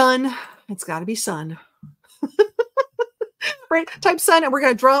 not gun. It's got to be sun. Right? Type sun and we're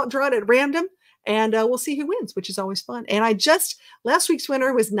going to draw it at random. And we'll see who wins, which is always fun. And last week's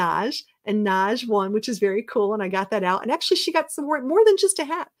winner was Naj, and Naj won, which is very cool. And I got that out. And actually, she got some more than just a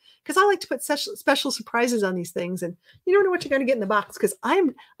hat, because I like to put special surprises on these things. And you don't know what you're going to get in the box, because I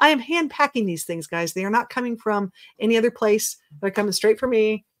am hand packing these things, guys. They are not coming from any other place. They're coming straight from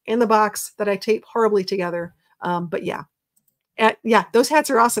me in the box that I tape horribly together. But yeah. Yeah, those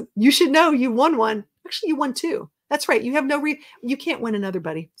hats are awesome. You should know you won one. Actually, you won two. That's right. You have you can't win another,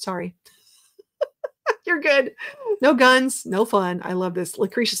 buddy. Sorry. You're good. No guns, no fun. I love this.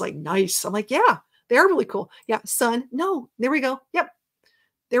 Lucretia's like, nice. I'm like, yeah, they are really cool. Yeah, sun. No, there we go. Yep.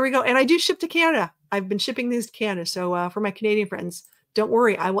 There we go. And I do ship to Canada. I've been shipping these to Canada. So for my Canadian friends, don't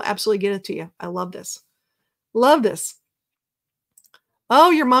worry. I will absolutely get it to you. I love this. Love this.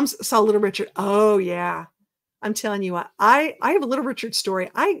 Oh, your mom saw Little Richard. Oh, yeah. I'm telling you what, I have a Little Richard story.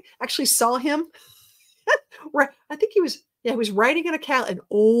 I actually saw him. I think he was riding in an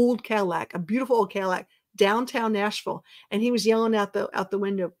old Cadillac, a beautiful old Cadillac, downtown Nashville, and he was yelling out the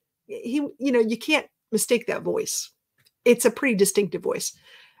window. You can't mistake that voice. It's a pretty distinctive voice,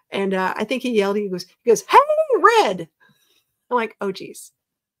 and I think he yelled. He goes, "Hey, Red!" I'm like, "Oh, geez."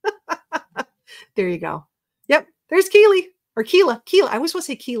 There you go. Yep, there's Keely or Keela. I always want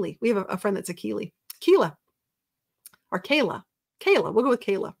to say Keely. We have a friend that's a Keely. Keela or Kayla. We'll go with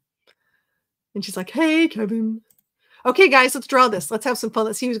Kayla. And she's like, "Hey, Kevin." Okay, guys, let's draw this. Let's have some fun.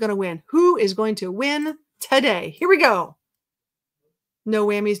 Let's see who's going to win. Who is going to win today? Here we go. No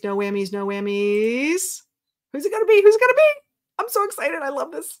whammies, no whammies, no whammies. Who's it going to be? Who's it going to be? I'm so excited. I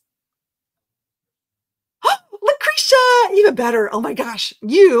love this. Lucretia, even better. Oh my gosh.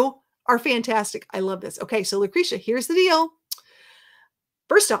 You are fantastic. I love this. Okay, so Lucretia, here's the deal.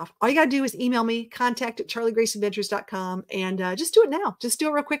 First off, all you got to do is email me, contact@charliegraceadventures.com, and just do it now. Just do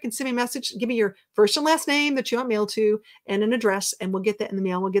it real quick and send me a message. Give me your first and last name that you want mailed to and an address, and we'll get that in the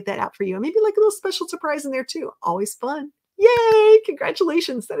mail. We'll get that out for you. And maybe like a little special surprise in there too. Always fun. Yay.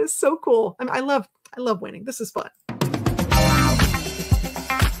 Congratulations. That is so cool. I love winning. This is fun.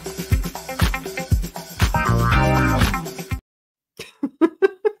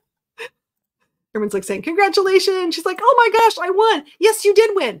 Everyone's like saying, congratulations. She's like, oh my gosh, I won. Yes, you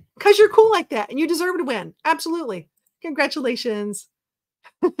did win because you're cool like that and you deserve to win. Absolutely. Congratulations.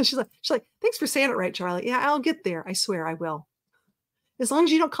 she's like, thanks for saying it right, Charlie. Yeah, I'll get there. I swear I will. As long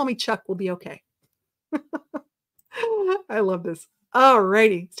as you don't call me Chuck, we'll be okay. I love this. All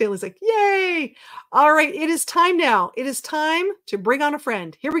righty. Stanley's like, yay. All right. It is time now. It is time to bring on a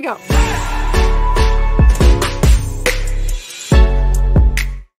friend. Here we go.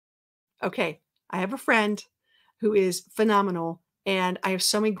 Okay. I have a friend who is phenomenal, and I have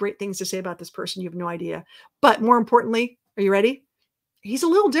so many great things to say about this person. You have no idea. But more importantly, are you ready? He's a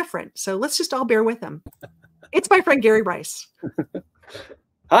little different. So let's just all bear with him. It's my friend Gary Rice.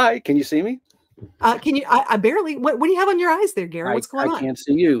 Hi, can you see me? Can you? I barely. What do you have on your eyes there, Gary? What's going on? I can't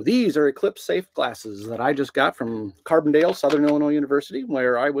see you. These are eclipse safe glasses that I just got from Carbondale, Southern Illinois University,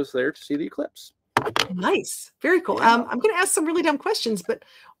 where I was there to see the eclipse. Nice, very cool. Yeah. I'm going to ask some really dumb questions, but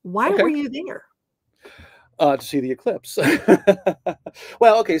why were you there? To see the eclipse.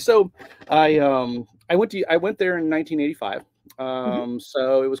 Well, okay, so I went there in 1985.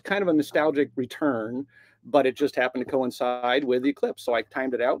 So it was kind of a nostalgic return, but it just happened to coincide with the eclipse. So I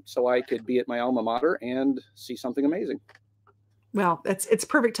timed it out so I could be at my alma mater and see something amazing. Well, it's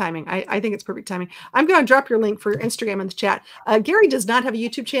perfect timing. I think it's perfect timing. I'm going to drop your link for Instagram in the chat. Gary does not have a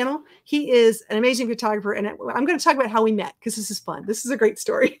YouTube channel. He is an amazing photographer, and I'm going to talk about how we met because this is fun. This is a great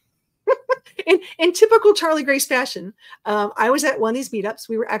story. In typical Charlie Grace fashion, I was at one of these meetups.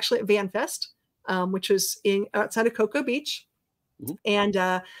 We were actually at Van Fest, which was outside of Cocoa Beach. And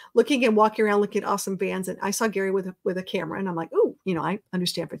walking around looking at awesome vans, and I saw Gary with a camera, and I'm like, oh, I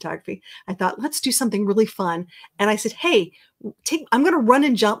understand photography. I thought, let's do something really fun. And I said, hey, I'm going to run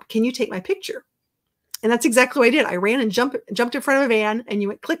and jump. Can you take my picture? And that's exactly what I did. I ran and jumped in front of a van, and you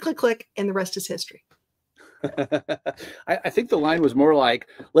went click, click, click, and the rest is history. I think the line was more like,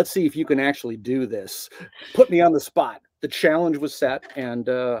 let's see if you can actually do this. Put me on the spot. The challenge was set, and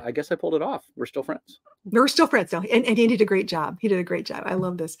I guess I pulled it off. We're still friends. We're still friends now, and he did a great job. He did a great job. I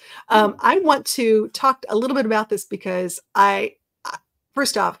love this. I want to talk a little bit about this because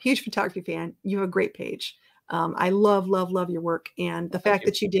first off, huge photography fan. You have a great page. I love your work, and the fact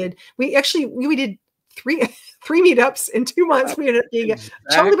that you did. We did three meetups in 2 months. We ended up being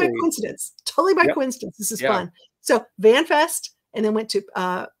totally by coincidence. Totally by coincidence. This is fun. So Van Fest, and then went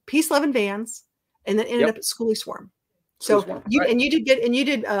to Peace, Love, and Vans, and then ended up at Schoolie Swarm. So you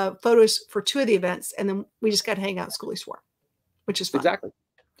did photos for 2 of the events, and then we just got to hang out at Schoolie Swarm, which is fun. Exactly.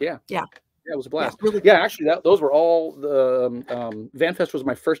 Yeah. Yeah. Yeah, it was a blast. Yeah, really actually, those were all the Van Fest was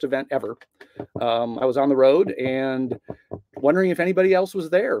my first event ever. I was on the road and wondering if anybody else was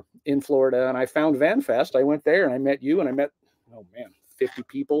there in Florida, and I found Van Fest. I went there and I met you, and I met 50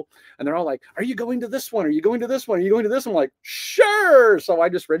 people, and they're all like, "Are you going to this one? Are you going to this one? Are you going to this one?" I'm like, sure. So I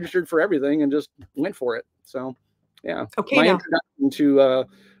just registered for everything and just went for it. So yeah, my introduction to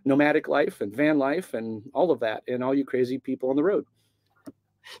nomadic life and van life and all of that, and all you crazy people on the road.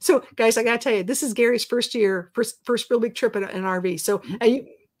 So, guys, I got to tell you, this is Gary's first real big trip in an RV. So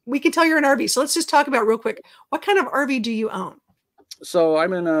we can tell you're an RV. So let's just talk about real quick. What kind of RV do you own? So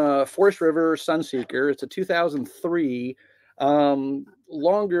I'm in a Forest River Sunseeker. It's a 2003.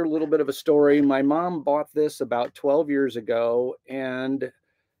 Longer little bit of a story. My mom bought this about 12 years ago, and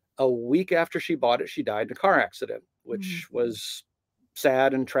a week after she bought it, she died in a car accident, which was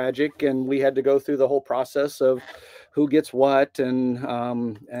sad and tragic. And we had to go through the whole process of who gets what and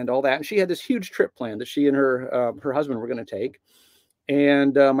all that. And she had this huge trip planned that she and her husband were going to take.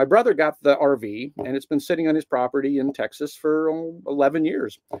 And my brother got the RV, and it's been sitting on his property in Texas for 11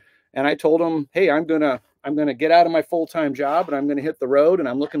 years. And I told him, hey, I'm gonna get out of my full-time job, and I'm gonna hit the road, and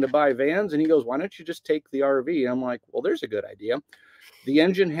I'm looking to buy vans. And he goes, why don't you just take the RV? And I'm like, well, there's a good idea. The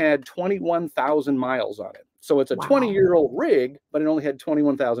engine had 21,000 miles on it. So it's a 20-year-old rig, but it only had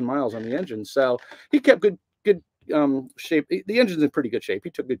 21,000 miles on the engine. So he kept good shape. The engine's in pretty good shape. He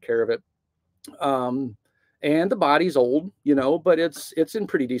took good care of it. And the body's old, but it's in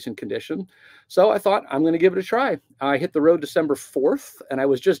pretty decent condition. So I thought, I'm going to give it a try. I hit the road December 4th, and I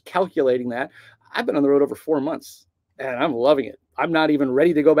was just calculating that. I've been on the road over 4 months, and I'm loving it. I'm not even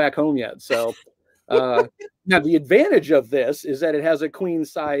ready to go back home yet. So now the advantage of this is that it has a queen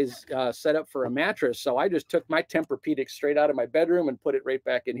size setup for a mattress. So I just took my Tempur-Pedic straight out of my bedroom and put it right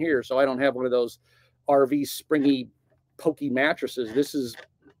back in here. So I don't have one of those RV springy, pokey mattresses. This is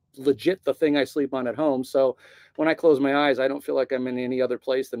legit the thing I sleep on at home. So when I close my eyes, I don't feel like I'm in any other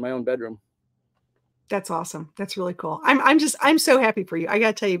place than my own bedroom. That's awesome. That's really cool. I'm so happy for you. I got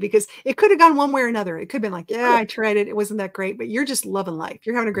to tell you, because it could have gone one way or another. It could have been like, yeah, I tried it. It wasn't that great, but you're just loving life.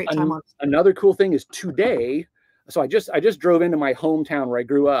 You're having a great time on it. Another cool thing is today. So I just drove into my hometown where I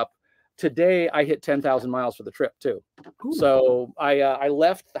grew up. Today I hit 10,000 miles for the trip too. Ooh. So I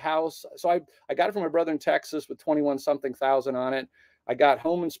left the house. So I got it from my brother in Texas with 21 something thousand on it. I got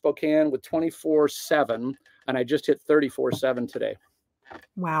home in Spokane with 24/7, and I just hit 34/7 today.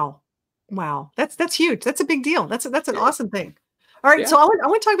 Wow. That's huge. That's a big deal. That's an awesome thing. All right. Yeah. So I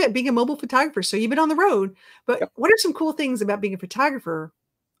want to talk about being a mobile photographer. So you've been on the road, but what are some cool things about being a photographer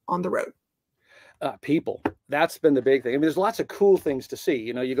on the road? People. That's been the big thing. I mean, there's lots of cool things to see.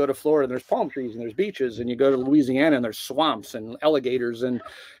 You go to Florida and there's palm trees and there's beaches, and you go to Louisiana and there's swamps and alligators and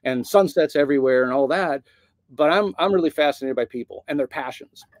sunsets everywhere and all that. but I'm really fascinated by people and their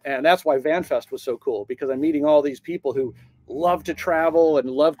passions. And that's why VanFest was so cool, because I'm meeting all these people who love to travel and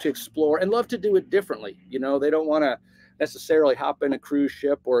love to explore and love to do it differently. You know, they don't want to necessarily hop in a cruise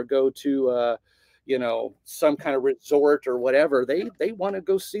ship or go to you know, some kind of resort or whatever. They want to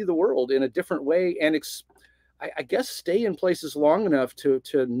go see the world in a different way and I guess stay in places long enough to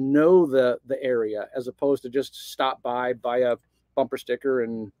know the area, as opposed to just stop by, buy a bumper sticker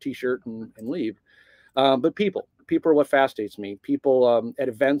and t-shirt and leave. But people are what fascinates me. People at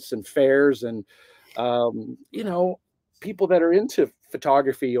events and fairs, and you know, people that are into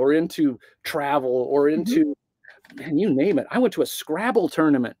photography or into travel or into, and you name it. I went to a Scrabble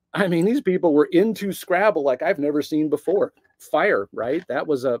tournament. I mean, these people were into Scrabble like I've never seen before. Fire, right? That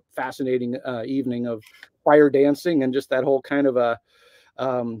was a fascinating evening of fire dancing and just that whole kind of a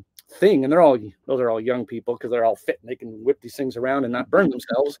thing. And those are all young people because they're all fit and they can whip these things around and not burn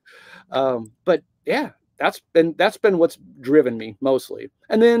themselves. But yeah, that's been what's driven me mostly.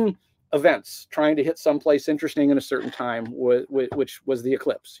 And then events, trying to hit someplace interesting in a certain time, which was the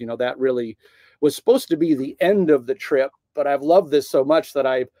eclipse. You know, that really was supposed to be the end of the trip, but I've loved this so much that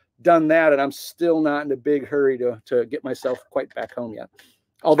I've done that, and I'm still not in a big hurry to get myself quite back home yet.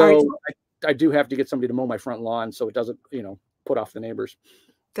 Although I do have to get somebody to mow my front lawn so it doesn't, you know, put off the neighbors.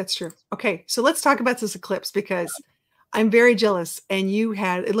 That's true. Okay, so let's talk about this eclipse, because I'm very jealous, and you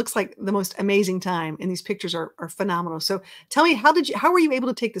had, it looks like the most amazing time, and these pictures are phenomenal. So tell me, how were you able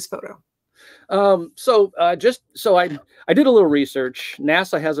to take this photo? So I did a little research.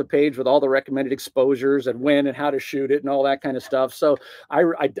 NASA has a page with all the recommended exposures and when and how to shoot it and all that kind of stuff. So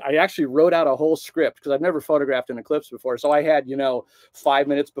I actually wrote out a whole script, because I've never photographed an eclipse before. So I had, you know, 5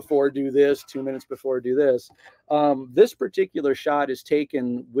 minutes before do this, 2 minutes before do this. This particular shot is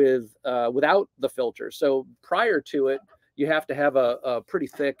taken with without the filter. So prior to it, you have to have a pretty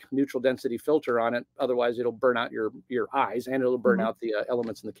thick neutral density filter on it. Otherwise, it'll burn out your eyes, and it'll burn out the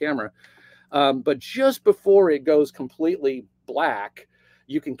elements in the camera. But just before it goes completely black,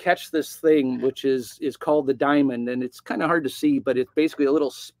 you can catch this thing, which is called the diamond. And it's kind of hard to see, but it's basically a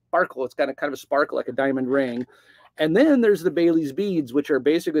little sparkle. It's got a kind of a sparkle like a diamond ring. And then there's the Baily's beads, which are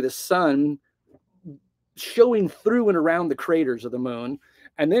basically the sun showing through and around the craters of the moon.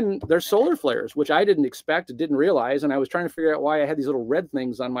 And then there's solar flares, which I didn't expect, didn't realize. And I was trying to figure out why I had these little red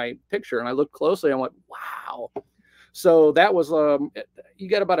things on my picture. And I looked closely and I went, wow. So that was, you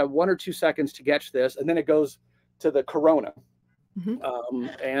got about 1 or 2 seconds to catch this, and then it goes to the corona.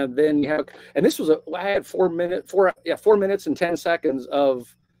 And then you have, and this was I had 4 minutes and 10 seconds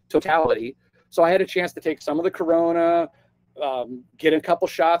of totality. So I had a chance to take some of the corona, get a couple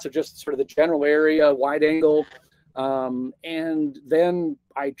shots of just sort of the general area, wide angle. And then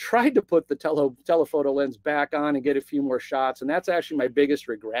I tried to put the telephoto lens back on and get a few more shots. And that's actually my biggest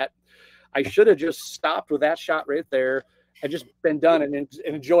regret. I should have just stopped with that shot right there and just been done and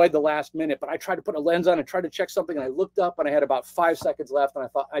enjoyed the last minute. But I tried to put a lens on and tried to check something, and I looked up and I had about 5 seconds left, and I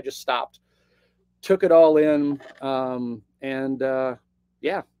thought, I just stopped, took it all in.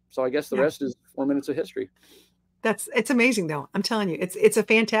 Yeah, so I guess the rest is 4 minutes of history. It's amazing though. I'm telling you, it's a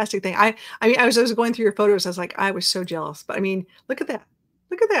fantastic thing. I mean, I was going through your photos. I was like, I was so jealous, but I mean, look at that.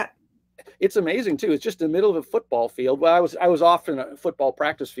 Look at that. It's amazing too. It's just in the middle of a football field. Well, I was off in a football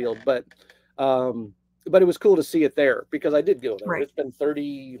practice field, but it was cool to see it there, because I did go there. Right. It's been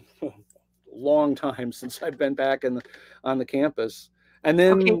 30 long time since I've been back on the campus. And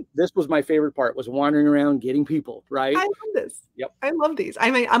then this was my favorite part, was wandering around, getting people, right? I love this. Yep. I love these. I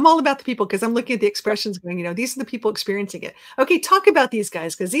mean, I'm all about the people, because I'm looking at the expressions going, you know, these are the people experiencing it. Okay, talk about these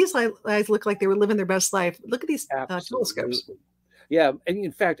guys, because these guys look like they were living their best life. Look at these telescopes. Yeah. And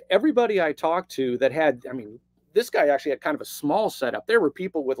in fact, everybody I talked to that had, I mean, this guy actually had kind of a small setup. There were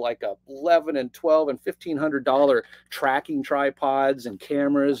people with like $11 and $12 and $1,500 tracking tripods and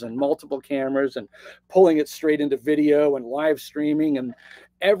cameras and multiple cameras and pulling it straight into video and live streaming. And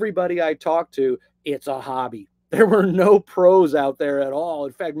everybody I talked to, it's a hobby. There were no pros out there at all.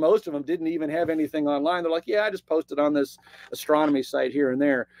 In fact, most of them didn't even have anything online. They're like, yeah, I just posted on this astronomy site here and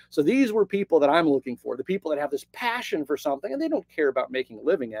there. So these were people that I'm looking for, the people that have this passion for something, and they don't care about making a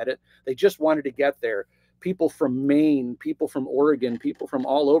living at it. They just wanted to get there. People from Maine, people from Oregon, people from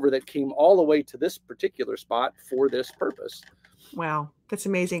all over that came all the way to this particular spot for this purpose. Wow, that's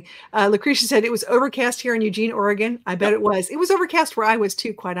amazing. Lucretia said it was overcast here in Eugene, Oregon. I bet it was. It was overcast where I was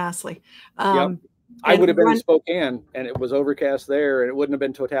too, quite honestly. I would have been in Spokane, and it was overcast there, and it wouldn't have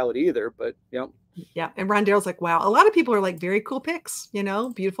been totality either, but yeah. And Ron Darrell's like, wow, a lot of people are like, very cool pics, you know,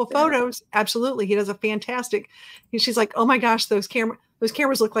 beautiful photos. Absolutely. He does a fantastic. She's like, oh my gosh, those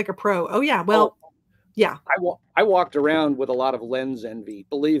cameras look like a pro. Oh yeah. Well, Yeah. I walked around with a lot of lens envy.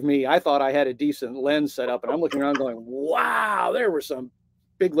 Believe me, I thought I had a decent lens set up, and I'm looking around going, wow, there were some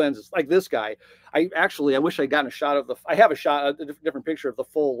big lenses like this guy. I wish I'd gotten a shot of I have a different picture of the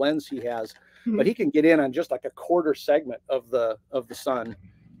full lens he has, but he can get in on just like a quarter segment of the sun.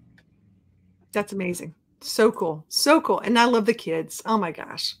 That's amazing. So cool. So cool. And I love the kids. Oh my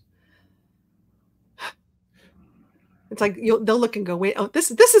gosh. It's like they'll look and go, wait, oh,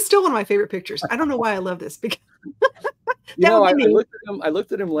 this is still one of my favorite pictures. I don't know why I love this because I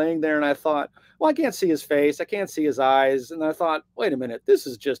looked at him laying there and I thought, well, I can't see his face. I can't see his eyes. And I thought, wait a minute, this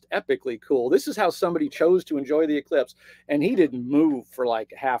is just epically cool. This is how somebody chose to enjoy the eclipse. And he didn't move for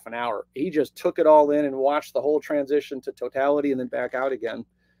like half an hour. He just took it all in and watched the whole transition to totality and then back out again.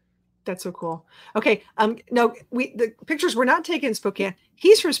 That's so cool. Okay. No, the pictures were not taken in Spokane.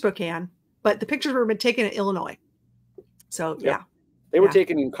 He's from Spokane, but the pictures were taken in Illinois. So yeah. They were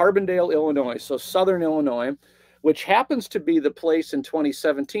taken in Carbondale, Illinois. So Southern Illinois, which happens to be the place in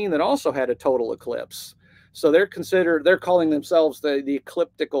 2017 that also had a total eclipse. So they're calling themselves the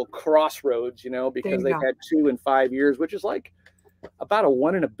ecliptical crossroads, because they've had 2 in 5 years, which is like about a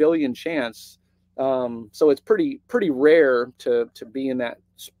 1 in a billion chance. So it's pretty rare to be in that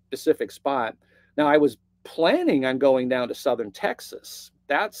specific spot. Now I was planning on going down to Southern Texas.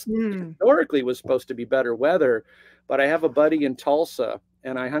 That's historically was supposed to be better weather, but I have a buddy in Tulsa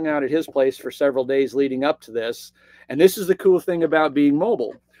and I hung out at his place for several days leading up to this. And this is the cool thing about being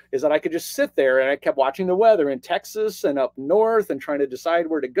mobile, is that I could just sit there and I kept watching the weather in Texas and up north and trying to decide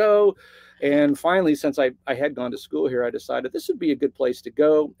where to go. And finally, since I had gone to school here, I decided this would be a good place to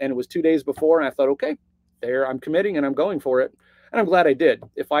go. And it was 2 days before, and I thought, okay, there, I'm committing and I'm going for it. And I'm glad I did.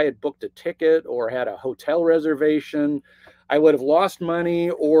 If I had booked a ticket or had a hotel reservation, I would have lost money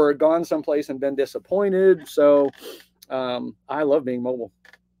or gone someplace and been disappointed. So I love being mobile.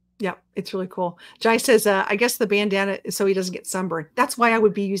 Yeah, it's really cool. Jai says, I guess the bandana is so he doesn't get sunburned. That's why I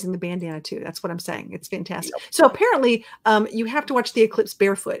would be using the bandana too. That's what I'm saying. It's fantastic. Yep. So apparently you have to watch the eclipse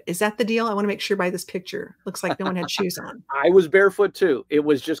barefoot. Is that the deal? I want to make sure by this picture. Looks like no one had shoes on. I was barefoot too. It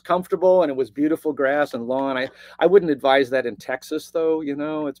was just comfortable and it was beautiful grass and lawn. I wouldn't advise that in Texas though.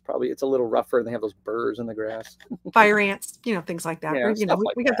 It's a little rougher and they have those burrs in the grass. Fire ants, things like that. Yeah,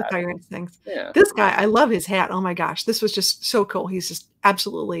 we got the fire ants things. Yeah. This guy, I love his hat. Oh my gosh. This was just so cool. He's just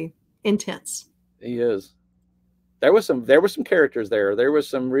absolutely intense. He is. There was some characters there. There was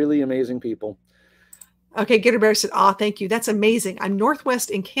some really amazing people. Okay, Gator Bear said, thank you. That's amazing. I'm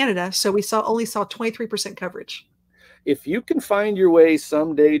Northwest in Canada, so we only saw 23% coverage. If you can find your way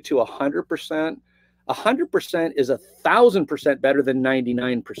someday to 100%, 100% is 1,000% better than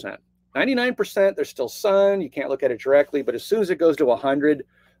 99%. 99%, there's still sun. You can't look at it directly, but as soon as it goes to 100,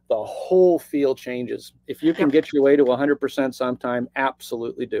 the whole field changes. If you can get your way to 100% sometime,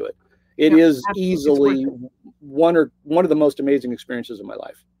 absolutely do it. It is easily one of the most amazing experiences of my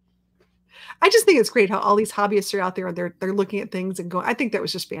life. I just think it's great how all these hobbyists are out there and they're looking at things and going. I think that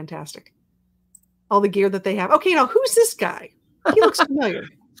was just fantastic. All the gear that they have. Okay, now who's this guy? He looks familiar.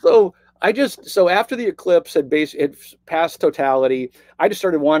 So after the eclipse had passed totality, I just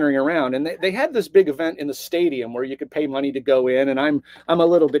started wandering around, and they had this big event in the stadium where you could pay money to go in, and I'm a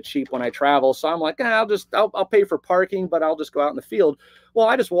little bit cheap when I travel, so I'm like, I'll pay for parking, but I'll just go out in the field. Well,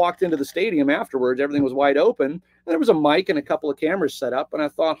 I just walked into the stadium afterwards. Everything was wide open, and there was a mic and a couple of cameras set up, and I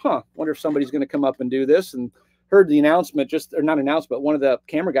thought, wonder if somebody's going to come up and do this, and heard the announcement, one of the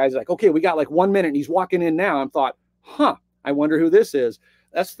camera guys is like, okay, we got like 1 minute, and he's walking in now. I thought, I wonder who this is.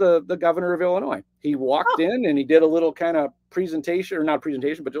 That's the governor of Illinois. He walked in and he did a little kind of presentation, or not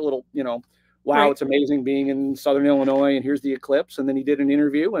presentation, but a little, wow, It's amazing being in Southern Illinois and here's the eclipse. And then he did an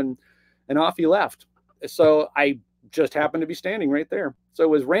interview and off he left. So I just happened to be standing right there. So it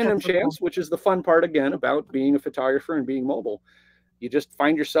was random chance, which is the fun part again about being a photographer and being mobile. You just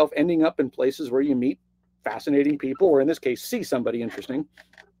find yourself ending up in places where you meet fascinating people, or in this case, see somebody interesting.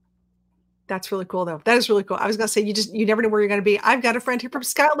 That's really cool, though. That is really cool. I was going to say, you never know where you're going to be. I've got a friend here from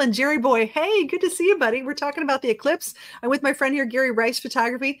Scotland, Jerry Boy. Hey, good to see you, buddy. We're talking about the eclipse. I'm with my friend here, Gary Rice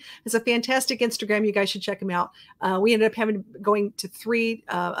Photography. It's a fantastic Instagram. You guys should check him out. We ended up going to 3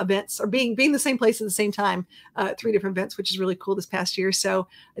 events, or being the same place at the same time, 3 different events, which is really cool this past year. So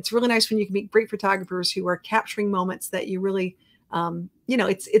it's really nice when you can meet great photographers who are capturing moments that you really,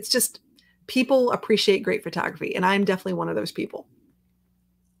 it's just people appreciate great photography. And I'm definitely one of those people.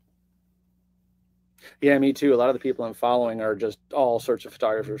 Yeah, me too. A lot of the people I'm following are just all sorts of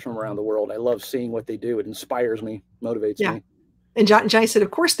photographers from around the world. I love seeing what they do. It inspires me, motivates me. And Jai said,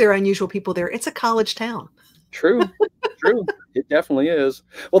 of course, there are unusual people there. It's a college town. True. true. It definitely is.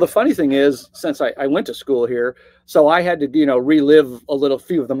 Well, the funny thing is, since I went to school here, so I had to, relive a little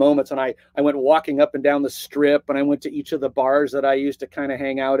few of the moments. And I went walking up and down the strip, and I went to each of the bars that I used to kind of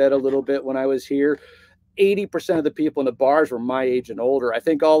hang out at a little bit when I was here. 80% of the people in the bars were my age and older. I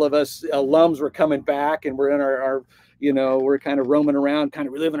think all of us alums were coming back, and we're in our we're kind of roaming around, kind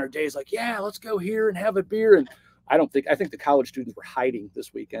of reliving our days like, yeah, let's go here and have a beer. And I think the college students were hiding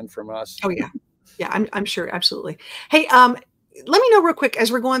this weekend from us. Oh yeah. Yeah, I'm sure. Absolutely. Hey, let me know real quick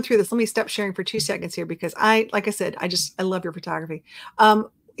as we're going through this. Let me stop sharing for 2 seconds here because like I said, I love your photography.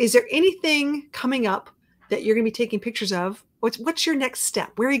 Is there anything coming up that you're going to be taking pictures of? What's your next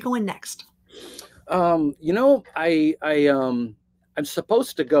step? Where are you going next? I'm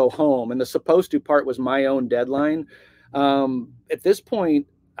supposed to go home, and the supposed to part was my own deadline. At this point,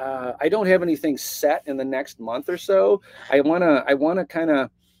 I don't have anything set in the next month or so. I want to kind of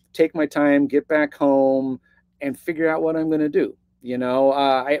take my time, get back home, and figure out what I'm going to do.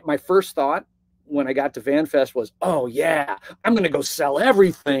 My first thought when I got to VanFest was, oh yeah, I'm going to go sell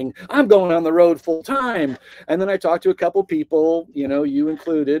everything. I'm going on the road full time. And then I talked to a couple people, you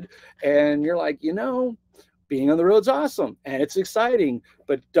included, and you're like, being on the road's awesome and it's exciting,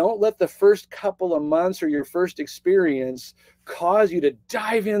 but don't let the first couple of months or your first experience cause you to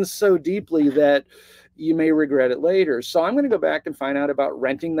dive in so deeply that you may regret it later. So I'm going to go back and find out about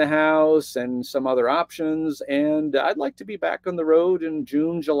renting the house and some other options. And I'd like to be back on the road in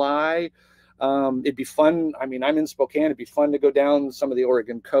June, July. It'd be fun. I mean, I'm in Spokane. It'd be fun to go down some of the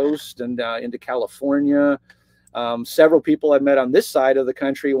Oregon coast and into California. Several people I've met on this side of the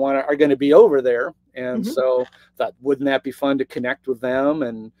country are going to be over there. And so thought, wouldn't that be fun to connect with them?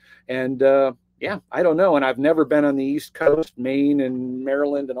 And yeah, I don't know. And I've never been on the East Coast, Maine and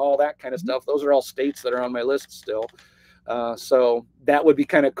Maryland and all that kind of stuff. Those are all states that are on my list still. So that would be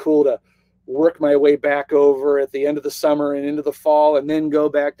kind of cool to work my way back over at the end of the summer and into the fall, and then go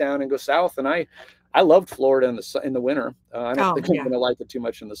back down and go south. And I loved Florida in the winter. I don't think I'm going to like it too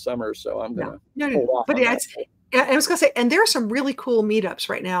much in the summer. So I'm going to hold off. But yeah, I was going to say, and there are some really cool meetups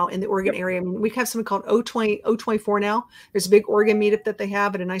right now in the Oregon area. I mean, we have something called O24 now. There's a big Oregon meetup that they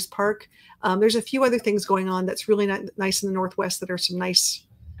have at a nice park. There's a few other things going on that's really nice in the Northwest that are some nice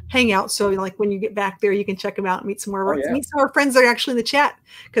hangouts. So like when you get back there, you can check them out and meet some more meet some of our friends that are actually in the chat.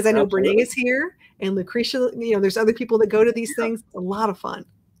 Because I know Brene is here and Lucretia, there's other people that go to these things. It's a lot of fun.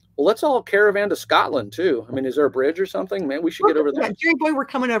 Well, let's all caravan to Scotland too. I mean, is there a bridge or something? Man, we should get over there. Yeah, Jerry Boy, we're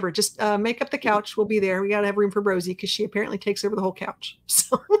coming over. Just make up the couch. We'll be there. We got to have room for Rosie because she apparently takes over the whole couch.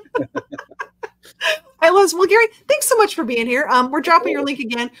 So, well, Gary, thanks so much for being here. We're dropping your link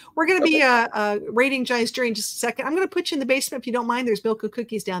again. We're going to be rating Giant's Journey in just a second. I'm going to put you in the basement if you don't mind. There's milk and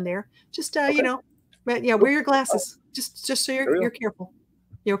cookies down there. Just but yeah, wear your glasses just so you're careful.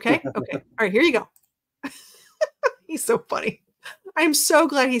 You okay? Okay. All right, here you go. He's so funny. I'm so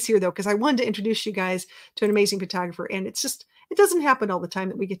glad he's here, though, because I wanted to introduce you guys to an amazing photographer. And it doesn't happen all the time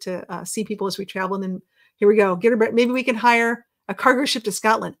that we get to see people as we travel. And then here we go. Maybe we can hire a cargo ship to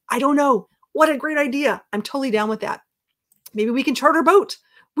Scotland. I don't know. What a great idea. I'm totally down with that. Maybe we can charter a boat.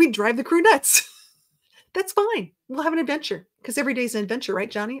 We drive the crew nuts. That's fine. We'll have an adventure because every day is an adventure, right,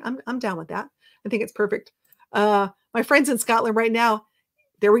 Johnny? I'm down with that. I think it's perfect. My friends in Scotland right now,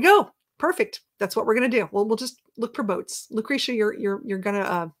 there we go. Perfect. That's what we're going to do. We'll just look for boats. Lucretia, you're going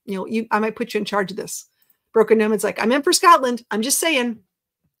to, I might put you in charge of this. Broken Nomad's like, I'm in for Scotland. I'm just saying,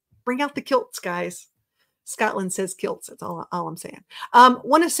 bring out the kilts, guys. Scotland says kilts. That's all I'm saying.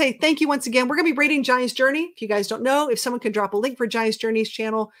 Want to say thank you once again. We're going to be rating Giant's Journey. If you guys don't know, if someone could drop a link for Giant's Journey's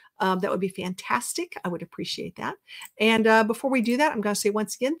channel, that would be fantastic. I would appreciate that. And before we do that, I'm going to say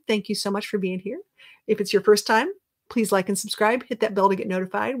once again, thank you so much for being here. If it's your first time, please like and subscribe. Hit that bell to get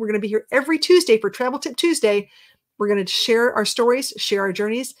notified. We're going to be here every Tuesday for Travel Tip Tuesday. We're going to share our stories, share our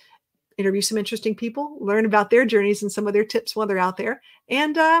journeys, interview some interesting people, learn about their journeys and some of their tips while they're out there,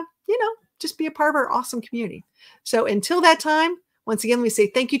 and, just be a part of our awesome community. So until that time, once again, let me say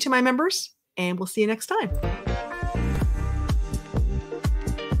thank you to my members, and we'll see you next time.